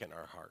should quicken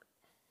our heart.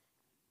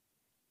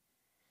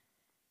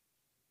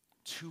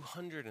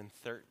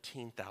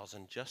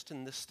 213,000 just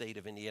in this state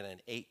of Indiana in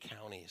 8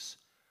 counties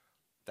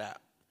that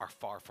are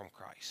far from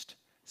Christ.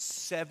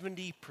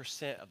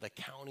 70% of the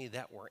county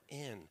that we're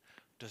in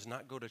does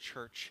not go to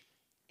church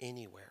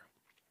anywhere.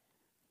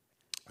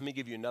 Let me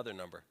give you another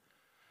number.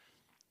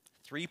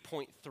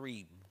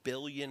 3.3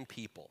 billion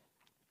people,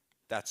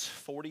 that's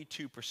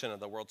 42% of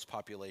the world's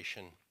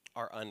population,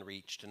 are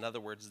unreached. In other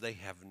words, they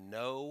have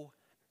no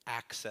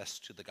access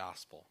to the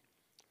gospel.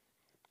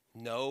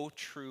 No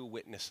true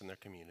witness in their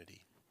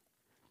community.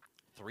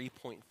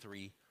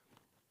 3.3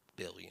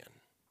 billion.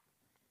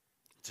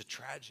 It's a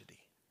tragedy.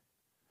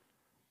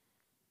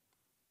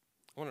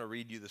 I want to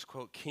read you this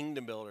quote.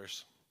 Kingdom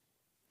Builders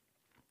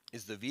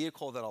is the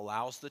vehicle that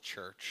allows the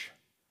church,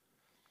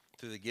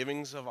 through the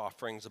givings of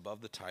offerings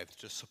above the tithe,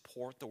 to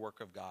support the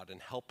work of God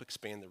and help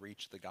expand the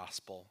reach of the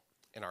gospel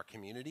in our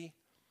community,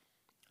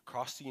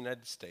 across the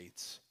United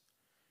States,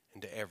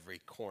 and to every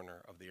corner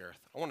of the earth.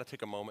 I want to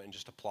take a moment and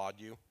just applaud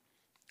you.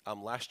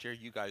 Last year,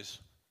 you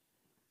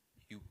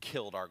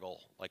killed our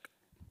goal. Like,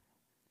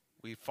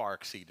 we far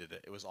exceeded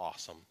it. It was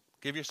awesome.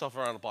 Give yourself a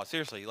round of applause.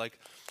 Seriously, like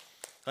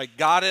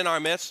God in our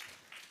midst.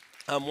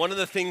 One of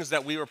the things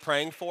that we were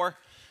praying for,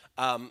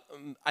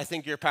 I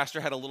think your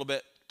pastor had a little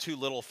bit too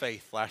little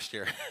faith last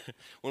year.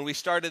 When we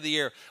started the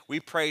year, we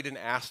prayed and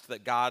asked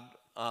that God,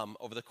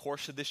 over the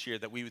course of this year,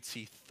 that we would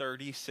see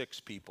 36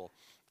 people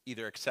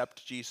either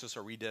accept Jesus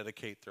or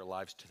rededicate their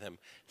lives to him.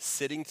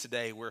 Sitting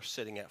today, we're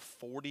sitting at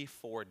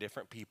 44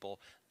 different people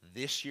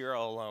this year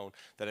alone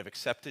that have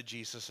accepted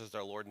Jesus as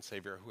their Lord and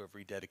Savior, who have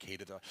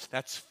rededicated their lives.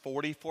 That's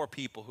 44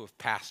 people who have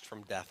passed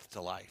from death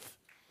to life.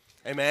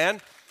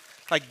 Amen?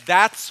 Like,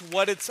 that's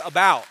what it's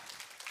about.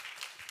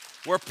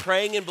 We're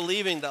praying and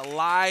believing that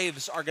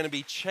lives are going to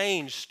be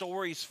changed,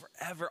 stories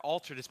forever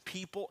altered as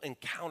people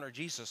encounter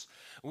Jesus.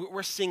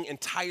 We're seeing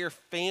entire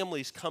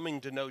families coming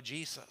to know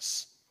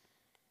Jesus.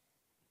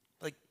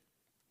 Like,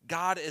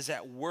 God is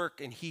at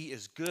work, and he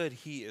is good,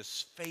 he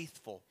is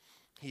faithful,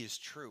 he is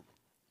true.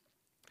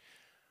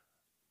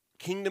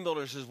 Kingdom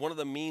Builders is one of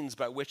the means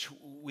by which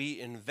we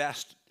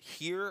invest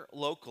here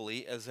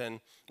locally, as in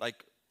like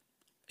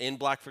in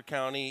Blackford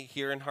County,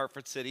 here in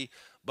Hartford City,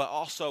 but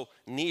also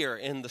near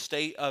in the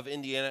state of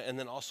Indiana, and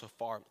then also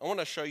far. I want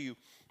to show you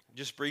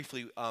just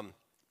briefly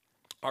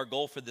our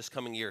goal for this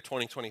coming year,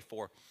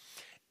 2024,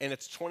 and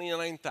it's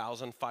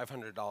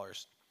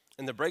 $29,500.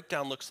 And the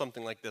breakdown looks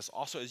something like this.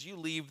 Also, as you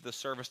leave the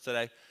service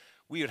today,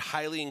 we would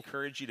highly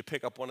encourage you to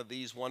pick up one of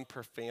these, one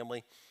per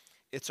family.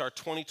 It's our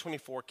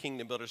 2024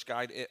 Kingdom Builders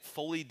Guide. It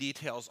fully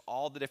details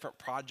all the different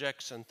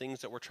projects and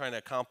things that we're trying to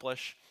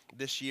accomplish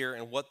this year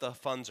and what the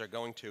funds are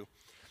going to.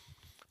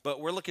 But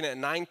we're looking at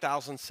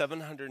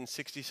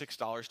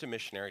 $9,766 to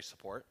missionary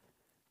support,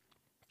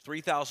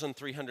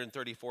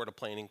 $3,334 to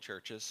planting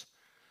churches,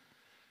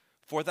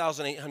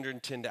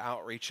 $4,810 to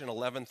outreach, and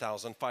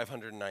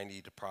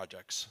 $11,590 to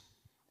projects.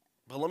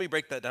 But let me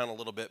break that down a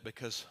little bit,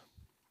 because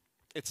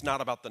it's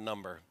not about the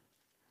number.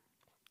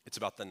 It's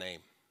about the name.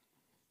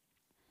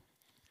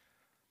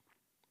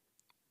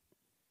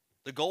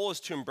 The goal is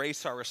to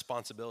embrace our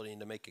responsibility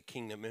and to make a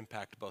kingdom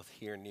impact both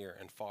here, near,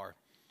 and far.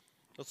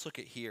 Let's look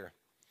at here.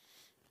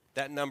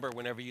 That number,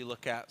 whenever you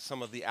look at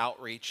some of the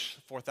outreach,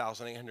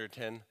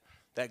 4,810,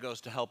 that goes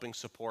to helping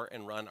support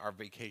and run our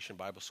Vacation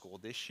Bible School.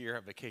 This year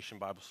at Vacation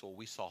Bible School,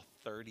 we saw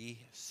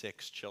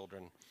 36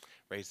 children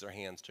raise their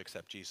hands to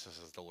accept Jesus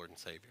as the Lord and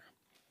Savior.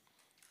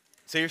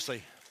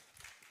 Seriously.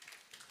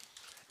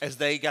 As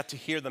they got to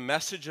hear the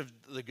message of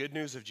the good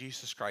news of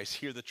Jesus Christ,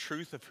 hear the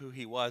truth of who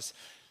he was,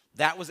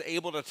 that was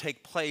able to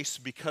take place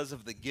because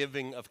of the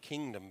giving of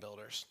Kingdom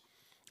Builders.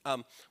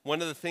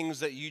 One of the things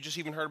that you just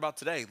even heard about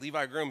today,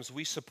 Levi Grooms,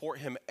 we support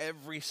him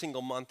every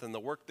single month in the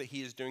work that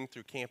he is doing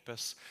through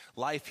campus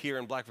life here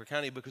in Blackford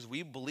County, because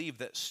we believe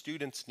that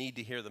students need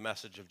to hear the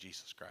message of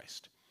Jesus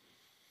Christ.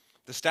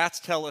 The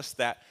stats tell us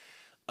that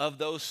of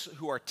those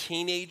who are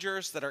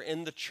teenagers that are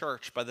in the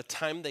church, by the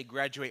time they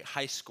graduate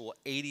high school,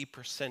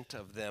 80%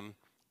 of them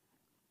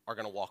are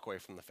going to walk away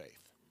from the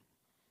faith.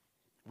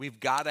 We've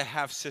got to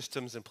have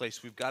systems in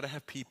place. We've got to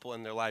have people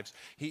in their lives.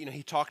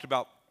 He talked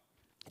about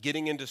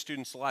getting into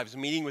students' lives,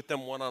 meeting with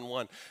them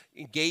one-on-one,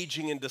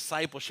 engaging in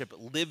discipleship,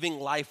 living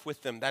life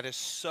with them. That is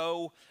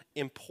so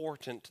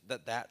important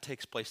that that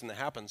takes place and that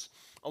happens.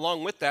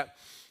 Along with that,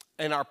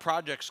 in our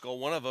projects goal,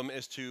 one of them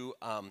is to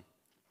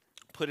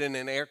put in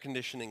an air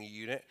conditioning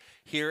unit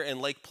here in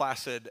Lake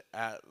Placid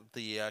at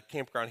the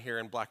campground here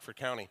in Blackford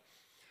County.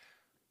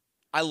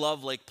 I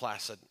love Lake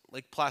Placid.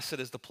 Lake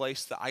Placid is the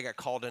place that I got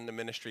called into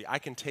ministry. I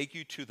can take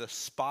you to the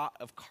spot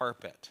of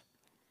carpet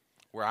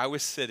where I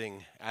was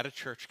sitting at a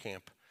church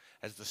camp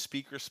as the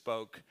speaker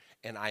spoke,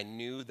 and I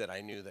knew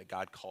that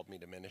God called me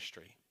to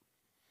ministry.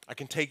 I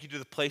can take you to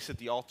the place at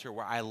the altar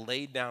where I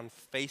laid down,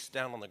 face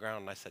down on the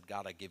ground, and I said,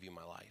 God, I give you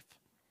my life.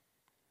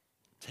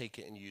 Take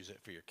it and use it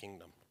for your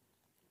kingdom.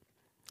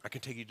 I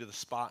can take you to the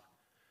spot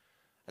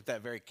at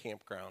that very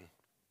campground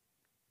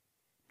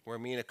where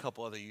me and a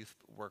couple other youth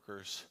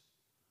workers,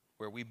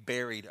 where we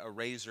buried a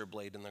razor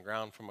blade in the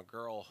ground from a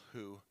girl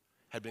who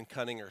had been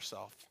cutting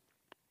herself.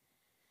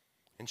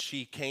 And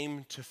she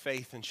came to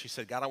faith and she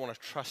said, God, I want to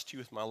trust you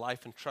with my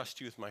life and trust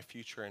you with my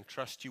future and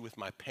trust you with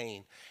my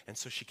pain. And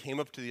so she came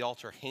up to the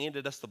altar,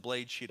 handed us the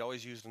blade she'd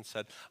always used and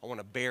said, I want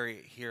to bury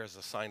it here as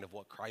a sign of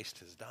what Christ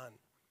has done.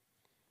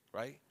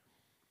 Right?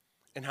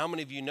 And how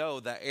many of you know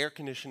that air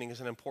conditioning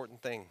is an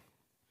important thing?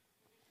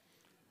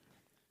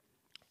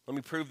 Let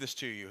me prove this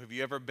to you. Have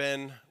you ever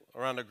been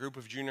around a group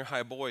of junior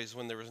high boys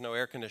when there was no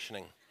air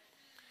conditioning?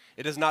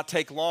 It does not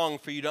take long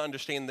for you to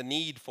understand the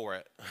need for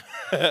it.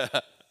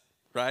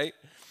 Right?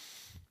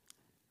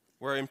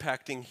 We're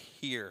impacting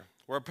here.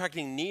 We're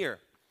impacting near.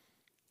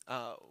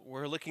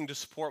 we're looking to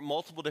support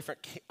multiple different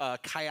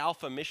Chi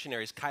Alpha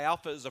missionaries. Chi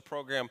Alpha is a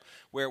program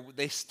where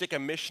they stick a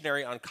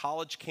missionary on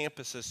college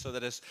campuses so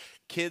that as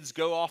kids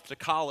go off to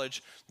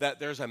college, that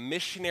there's a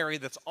missionary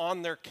that's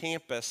on their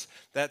campus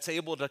that's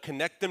able to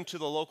connect them to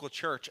the local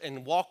church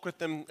and walk with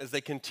them as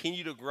they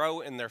continue to grow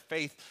in their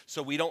faith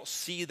so we don't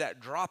see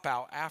that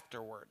dropout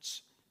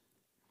afterwards.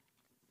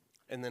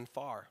 And then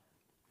FAR.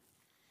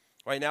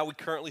 Right now, we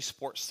currently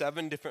support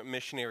 7 different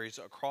missionaries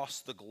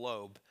across the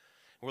globe.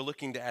 We're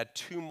looking to add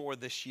 2 more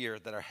this year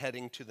that are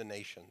heading to the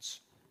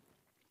nations.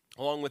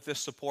 Along with this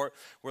support,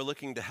 we're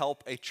looking to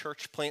help a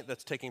church plant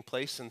that's taking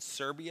place in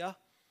Serbia.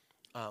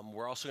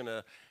 We're also going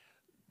to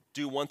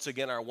do once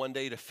again our One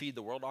Day to Feed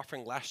the World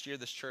offering. Last year,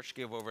 this church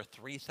gave over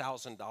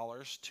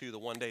 $3,000 to the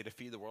One Day to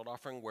Feed the World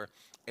offering, where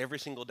every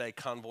single day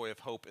Convoy of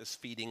Hope is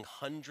feeding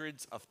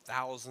hundreds of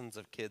thousands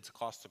of kids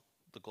across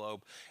the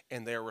globe,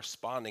 and they're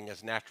responding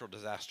as natural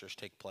disasters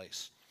take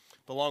place.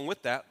 But along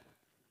with that,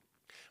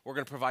 we're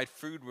going to provide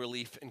food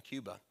relief in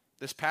Cuba.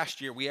 This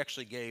past year, we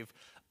actually gave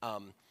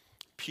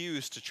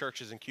pews to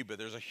churches in Cuba.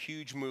 There's a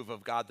huge move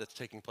of God that's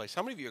taking place.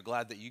 How many of you are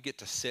glad that you get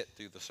to sit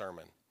through the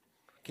sermon?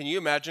 Can you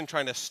imagine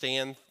trying to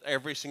stand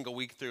every single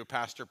week through a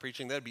pastor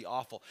preaching? That'd be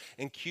awful.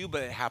 In Cuba,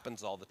 it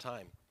happens all the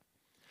time.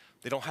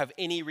 They don't have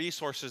any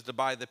resources to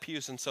buy the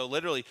pews, and so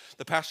literally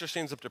the pastor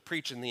stands up to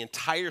preach, and the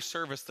entire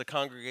service, the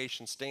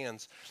congregation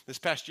stands. This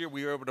past year,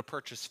 we were able to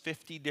purchase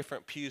 50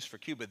 different pews for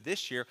Cuba.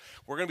 This year,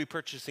 we're going to be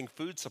purchasing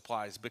food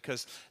supplies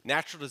because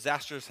natural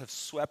disasters have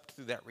swept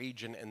through that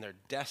region, and they're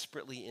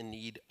desperately in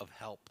need of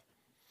help.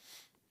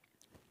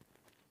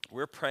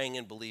 We're praying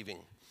and believing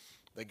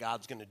that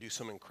God's going to do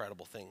some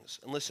incredible things.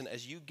 And listen,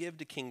 as you give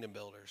to Kingdom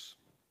Builders,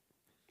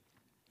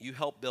 you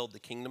help build the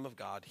kingdom of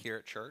God here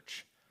at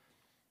church,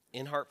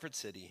 in Hartford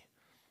City,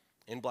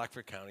 in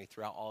Blackford County,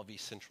 throughout all of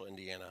East Central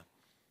Indiana,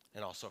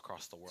 and also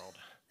across the world.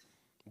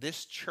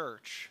 This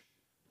church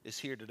is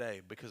here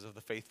today because of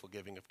the faithful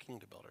giving of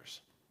Kingdom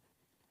Builders.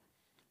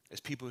 As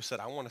people who said,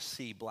 I want to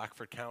see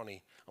Blackford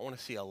County, I want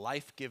to see a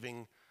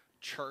life-giving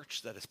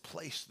church that is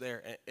placed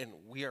there, and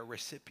we are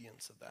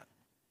recipients of that.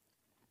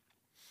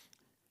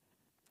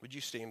 Would you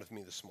stand with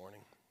me this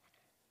morning?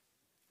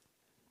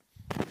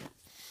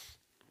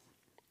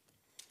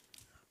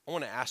 I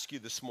want to ask you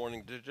this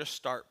morning to just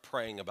start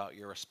praying about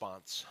your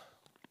response.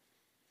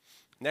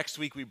 Next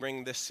week, we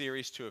bring this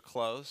series to a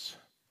close.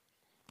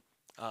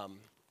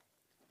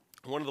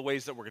 One of the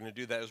ways that we're going to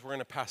do that is we're going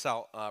to pass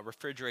out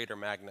refrigerator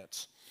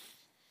magnets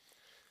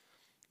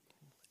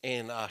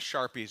and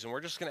Sharpies, and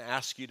we're just going to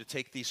ask you to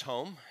take these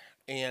home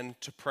and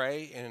to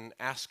pray and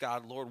ask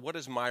God, Lord, what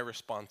does my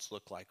response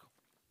look like?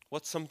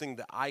 What's something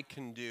that I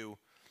can do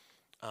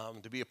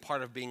to be a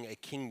part of being a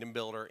kingdom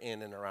builder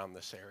in and around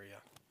this area?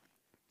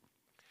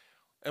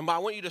 And I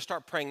want you to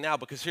start praying now,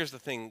 because here's the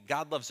thing.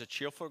 God loves a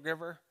cheerful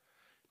giver.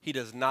 He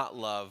does not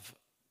love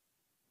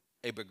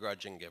a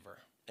begrudging giver.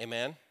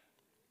 Amen?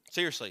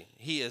 Seriously,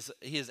 he is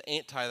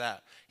anti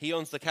that. He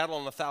owns the cattle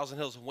on 1,000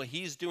 hills. And what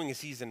he's doing is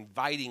he's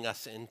inviting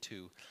us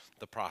into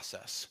the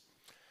process.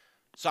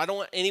 So I don't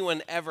want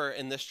anyone ever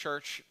in this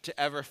church to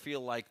ever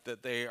feel like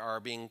that they are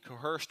being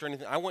coerced or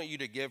anything. I want you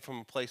to give from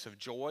a place of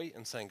joy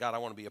and saying, God, I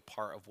want to be a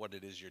part of what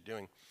it is you're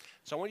doing.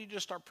 So I want you to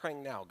just start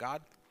praying now.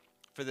 God,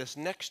 for this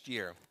next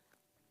year,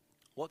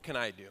 what can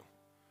I do?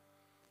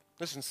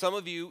 Listen, some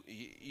of you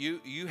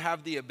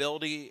have the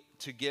ability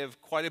to give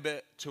quite a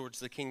bit towards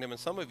the kingdom, and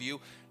some of you,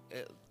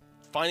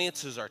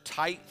 finances are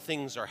tight,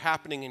 things are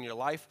happening in your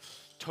life.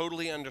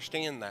 Totally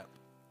understand that.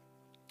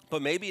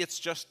 But maybe it's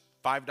just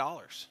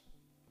 $5,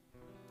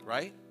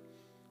 right?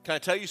 Can I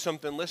tell you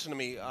something? Listen to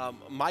me.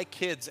 My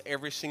kids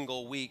every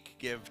single week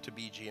give to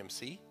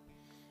BGMC.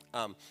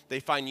 They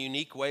find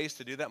unique ways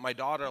to do that. My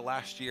daughter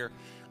last year,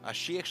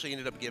 she actually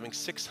ended up giving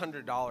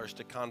 $600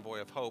 to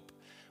Convoy of Hope,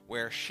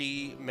 where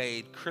she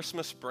made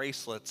Christmas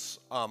bracelets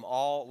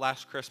all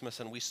last Christmas,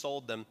 and we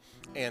sold them,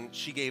 and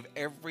she gave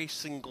every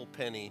single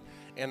penny.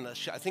 And I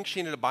think she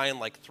ended up buying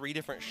like 3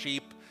 different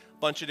sheep, a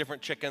bunch of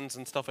different chickens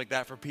and stuff like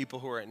that for people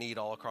who are in need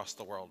all across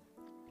the world.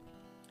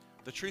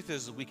 The truth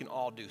is we can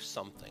all do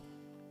something.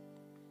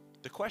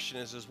 The question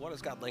is what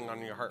is God laying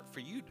on your heart for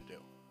you to do?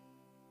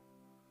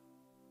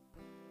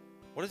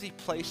 What is he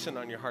placing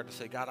on your heart to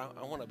say, God,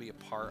 I want to be a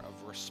part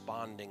of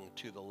responding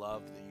to the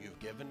love that you've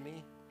given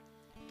me,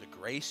 the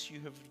grace you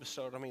have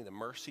bestowed on me, the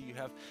mercy you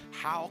have?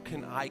 How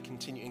can I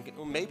continue?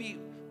 And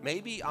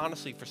maybe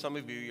honestly, for some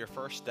of you, your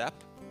first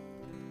step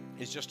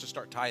is just to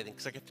start tithing.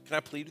 Because can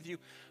I plead with you?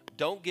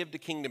 Don't give to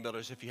Kingdom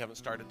Builders if you haven't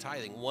started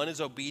tithing. One is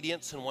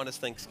obedience and one is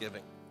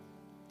thanksgiving.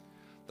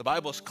 The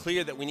Bible is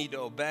clear that we need to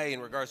obey in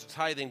regards to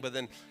tithing, but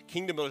then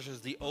Kingdom Builders is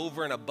the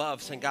over and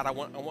above, saying, God, I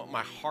want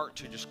my heart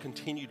to just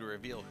continue to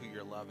reveal who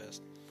your love is.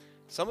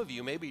 Some of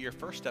you, maybe your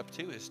first step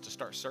too is to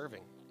start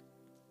serving.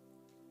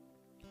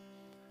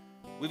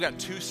 We've got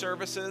 2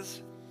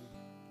 services.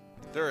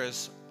 There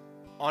is,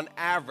 on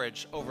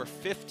average, over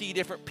 50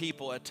 different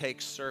people it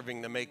takes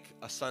serving to make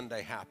a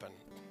Sunday happen.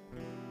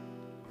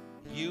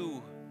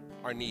 You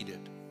are needed.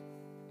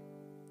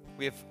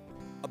 We have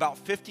about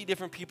 50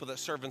 different people that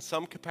serve in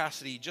some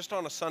capacity just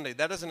on a Sunday.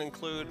 That doesn't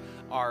include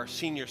our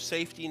senior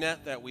safety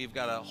net that we've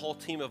got a whole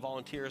team of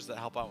volunteers that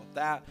help out with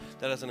that.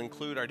 That doesn't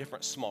include our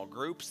different small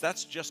groups.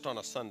 That's just on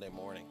a Sunday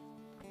morning.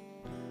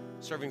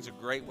 Serving is a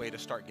great way to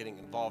start getting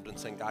involved and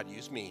saying, God,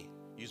 use me,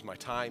 use my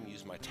time,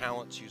 use my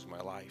talents, use my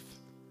life.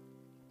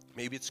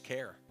 Maybe it's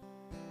care.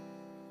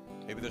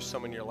 Maybe there's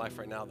someone in your life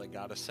right now that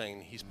God is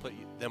saying he's put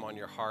them on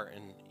your heart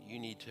and you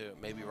need to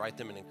maybe write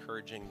them an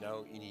encouraging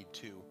note. You need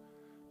to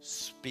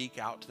speak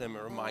out to them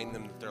and remind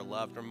them that they're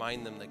loved.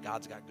 Remind them that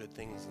God's got good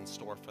things in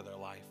store for their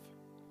life.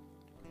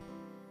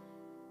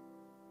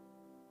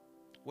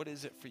 What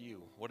is it for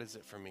you? What is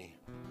it for me?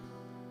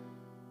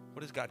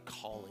 What is God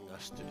calling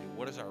us to do?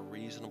 What does our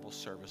reasonable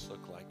service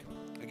look like?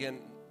 Again,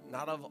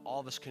 not all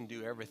of us can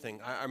do everything.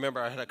 I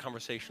remember I had a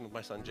conversation with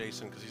my son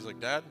Jason because he's like,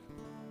 Dad,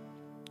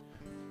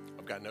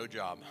 I've got no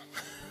job.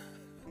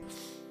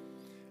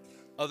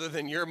 Other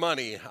than your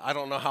money, I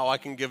don't know how I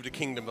can give to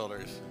Kingdom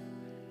Builders.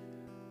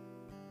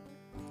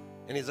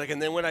 And he's like,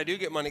 and then when I do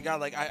get money,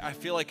 God, like I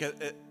feel like,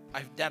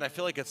 Dad, I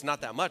feel like it's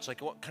not that much.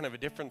 Like, what kind of a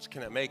difference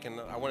can it make?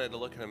 And I wanted to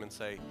look at him and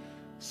say,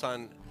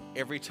 son,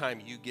 every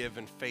time you give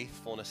in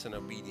faithfulness and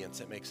obedience,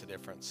 it makes a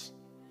difference.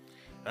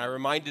 And I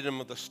reminded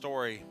him of the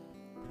story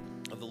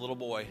of the little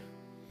boy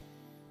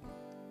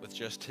with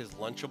just his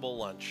Lunchable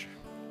lunch,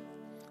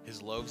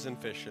 his loaves and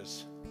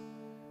fishes.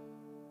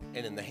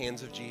 And in the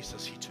hands of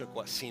Jesus, he took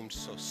what seemed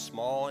so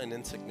small and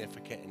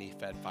insignificant and he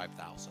fed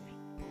 5,000.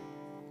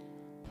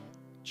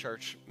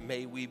 Church,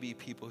 may we be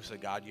people who say,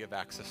 God, you have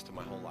access to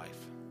my whole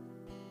life.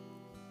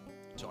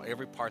 So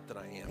every part that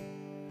I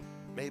am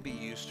may be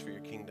used for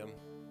your kingdom.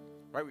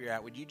 Right where you're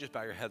at, would you just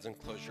bow your heads and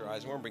close your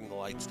eyes? We're going to bring the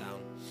lights down.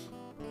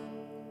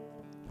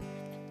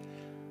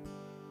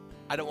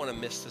 I don't want to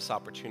miss this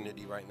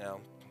opportunity right now.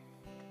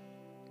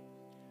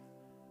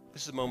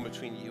 This is a moment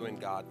between you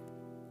and God.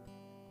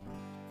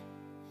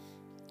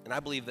 And I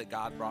believe that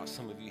God brought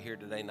some of you here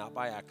today, not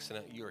by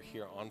accident. You are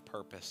here on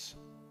purpose.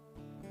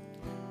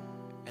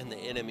 And the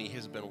enemy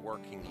has been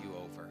working you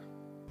over.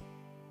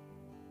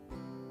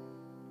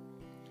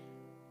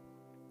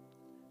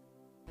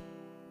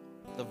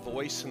 The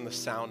voice and the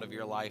sound of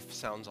your life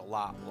sounds a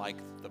lot like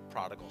the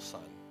prodigal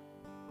son.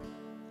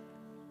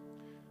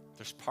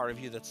 There's part of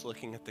you that's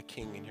looking at the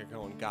king and you're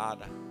going,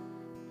 God,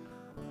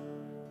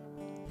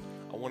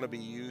 I want to be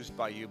used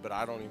by you, but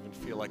I don't even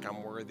feel like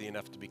I'm worthy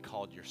enough to be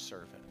called your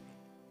servant.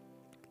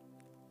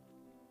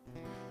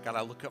 God,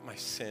 I look at my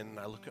sin,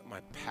 I look at my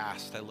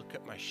past, I look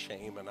at my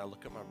shame, and I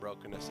look at my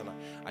brokenness, and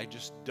I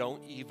just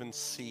don't even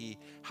see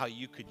how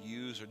you could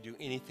use or do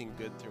anything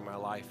good through my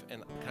life.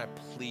 And can I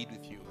plead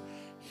with you,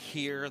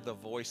 hear the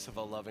voice of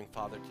a loving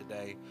Father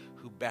today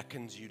who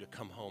beckons you to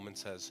come home and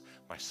says,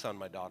 my son,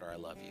 my daughter, I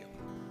love you.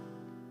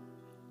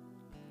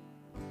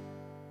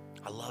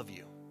 I love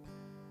you.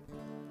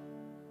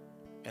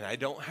 And I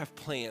don't have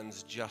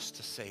plans just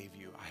to save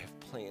you. I have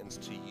plans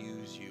to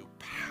use you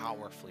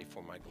powerfully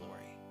for my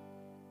glory.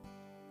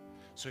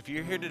 So if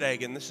you're here today,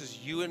 again, this is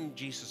you and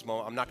Jesus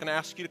moment. I'm not going to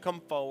ask you to come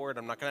forward.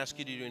 I'm not going to ask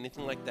you to do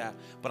anything like that.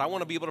 But I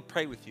want to be able to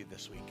pray with you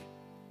this week.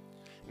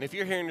 And if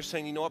you're here and you're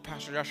saying, you know what,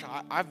 Pastor Josh,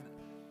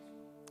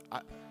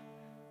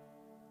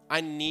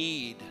 I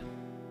need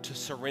to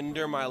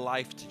surrender my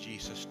life to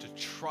Jesus, to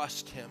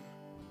trust him.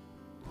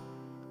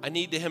 I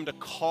need him to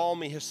call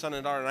me his son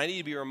and daughter. And I need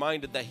to be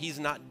reminded that he's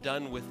not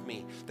done with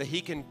me, that he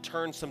can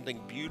turn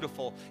something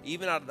beautiful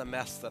even out of the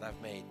mess that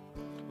I've made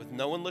with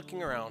no one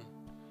looking around.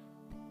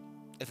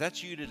 If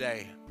that's you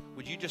today,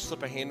 would you just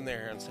slip a hand in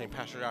there and say,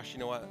 Pastor Josh, you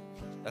know what?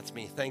 That's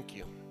me. Thank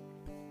you.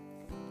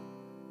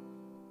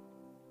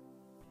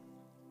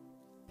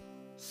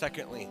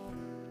 Secondly,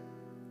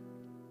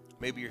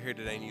 maybe you're here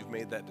today and you've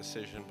made that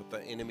decision, but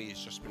the enemy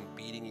has just been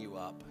beating you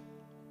up.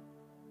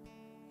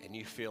 And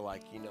you feel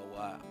like, you know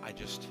what?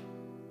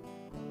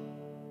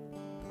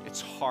 It's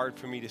hard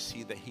for me to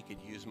see that he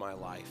could use my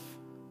life.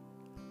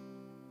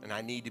 And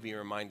I need to be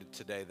reminded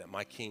today that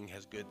my King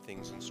has good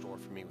things in store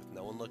for me with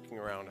no one looking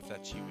around. If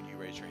that's you, would you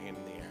raise your hand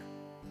in the air?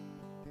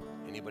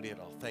 Anybody at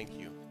all? Thank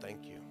you.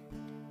 Thank you.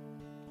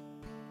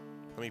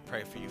 Let me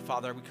pray for you.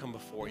 Father, we come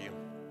before you.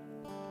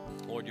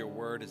 Lord, your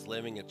word is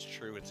living. It's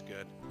true. It's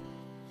good.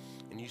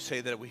 And you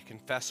say that we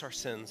confess our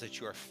sins,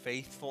 that you are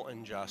faithful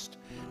and just,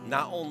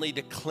 not only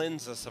to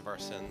cleanse us of our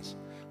sins,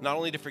 not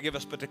only to forgive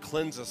us, but to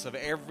cleanse us of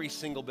every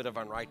single bit of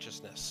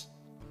unrighteousness.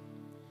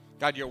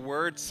 God, your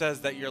word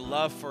says that your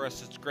love for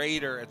us is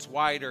greater, it's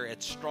wider,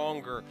 it's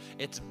stronger,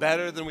 it's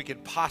better than we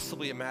could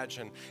possibly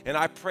imagine. And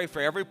I pray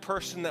for every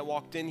person that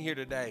walked in here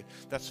today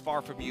that's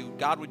far from you.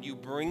 God, would you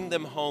bring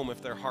them home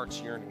if their heart's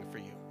yearning for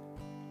you?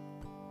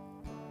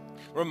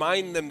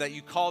 Remind them that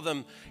you call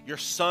them your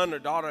son or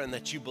daughter and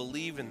that you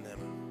believe in them.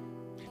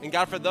 And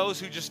God, for those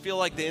who just feel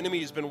like the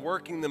enemy has been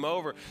working them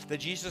over,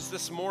 that Jesus,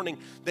 this morning,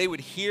 they would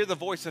hear the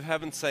voice of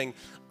heaven saying,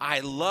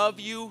 I love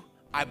you,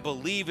 I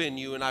believe in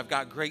you, and I've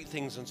got great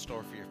things in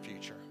store for your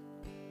future.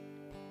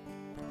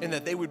 And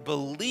that they would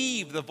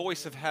believe the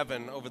voice of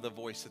heaven over the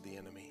voice of the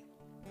enemy.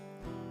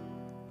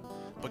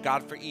 But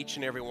God, for each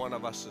and every one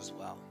of us as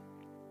well,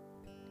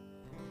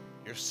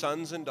 your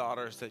sons and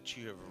daughters that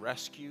you have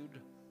rescued,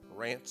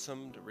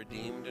 ransomed,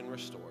 redeemed, and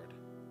restored.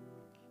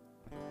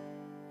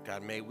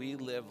 God, may we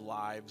live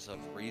lives of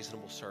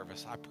reasonable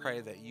service. I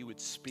pray that you would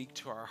speak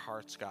to our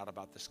hearts, God,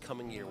 about this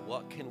coming year.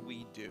 What can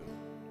we do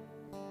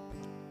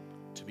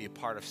to be a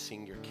part of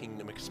seeing your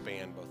kingdom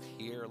expand both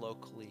here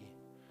locally,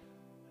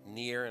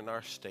 near in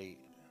our state,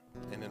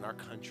 and in our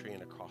country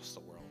and across the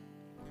world?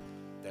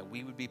 That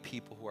we would be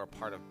people who are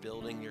part of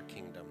building your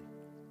kingdom.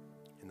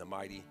 In the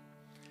mighty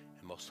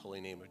and most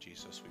holy name of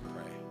Jesus, we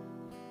pray.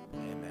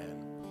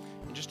 Amen.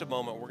 In just a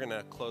moment, we're going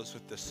to close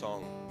with this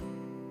song.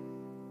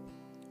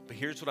 But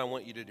here's what I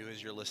want you to do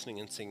as you're listening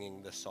and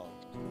singing this song.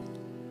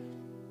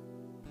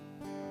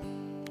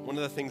 One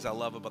of the things I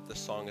love about this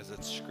song is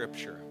it's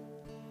scripture.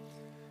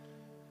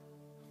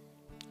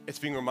 It's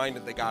being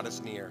reminded that God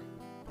is near,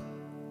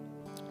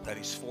 that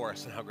he's for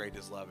us, and how great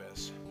his love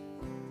is.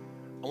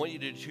 I want you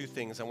to do two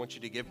things. I want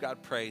you to give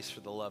God praise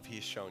for the love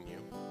he's shown you.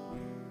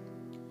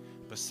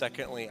 But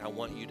secondly, I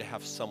want you to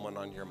have someone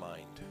on your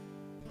mind.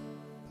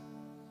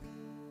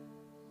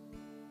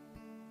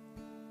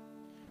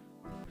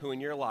 Who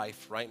in your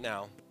life right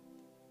now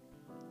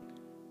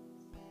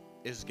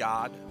is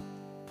God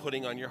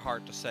putting on your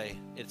heart to say,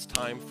 it's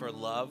time for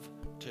love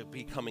to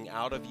be coming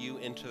out of you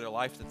into their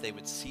life, that they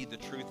would see the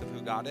truth of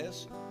who God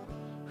is?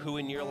 Who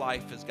in your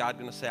life is God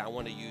going to say, I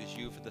want to use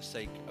you for the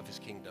sake of his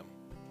kingdom?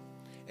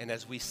 And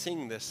as we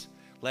sing this,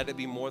 let it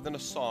be more than a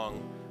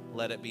song.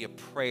 Let it be a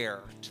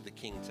prayer to the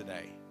King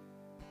today.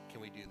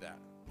 Can we do that?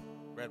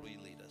 Red, will you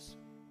lead us?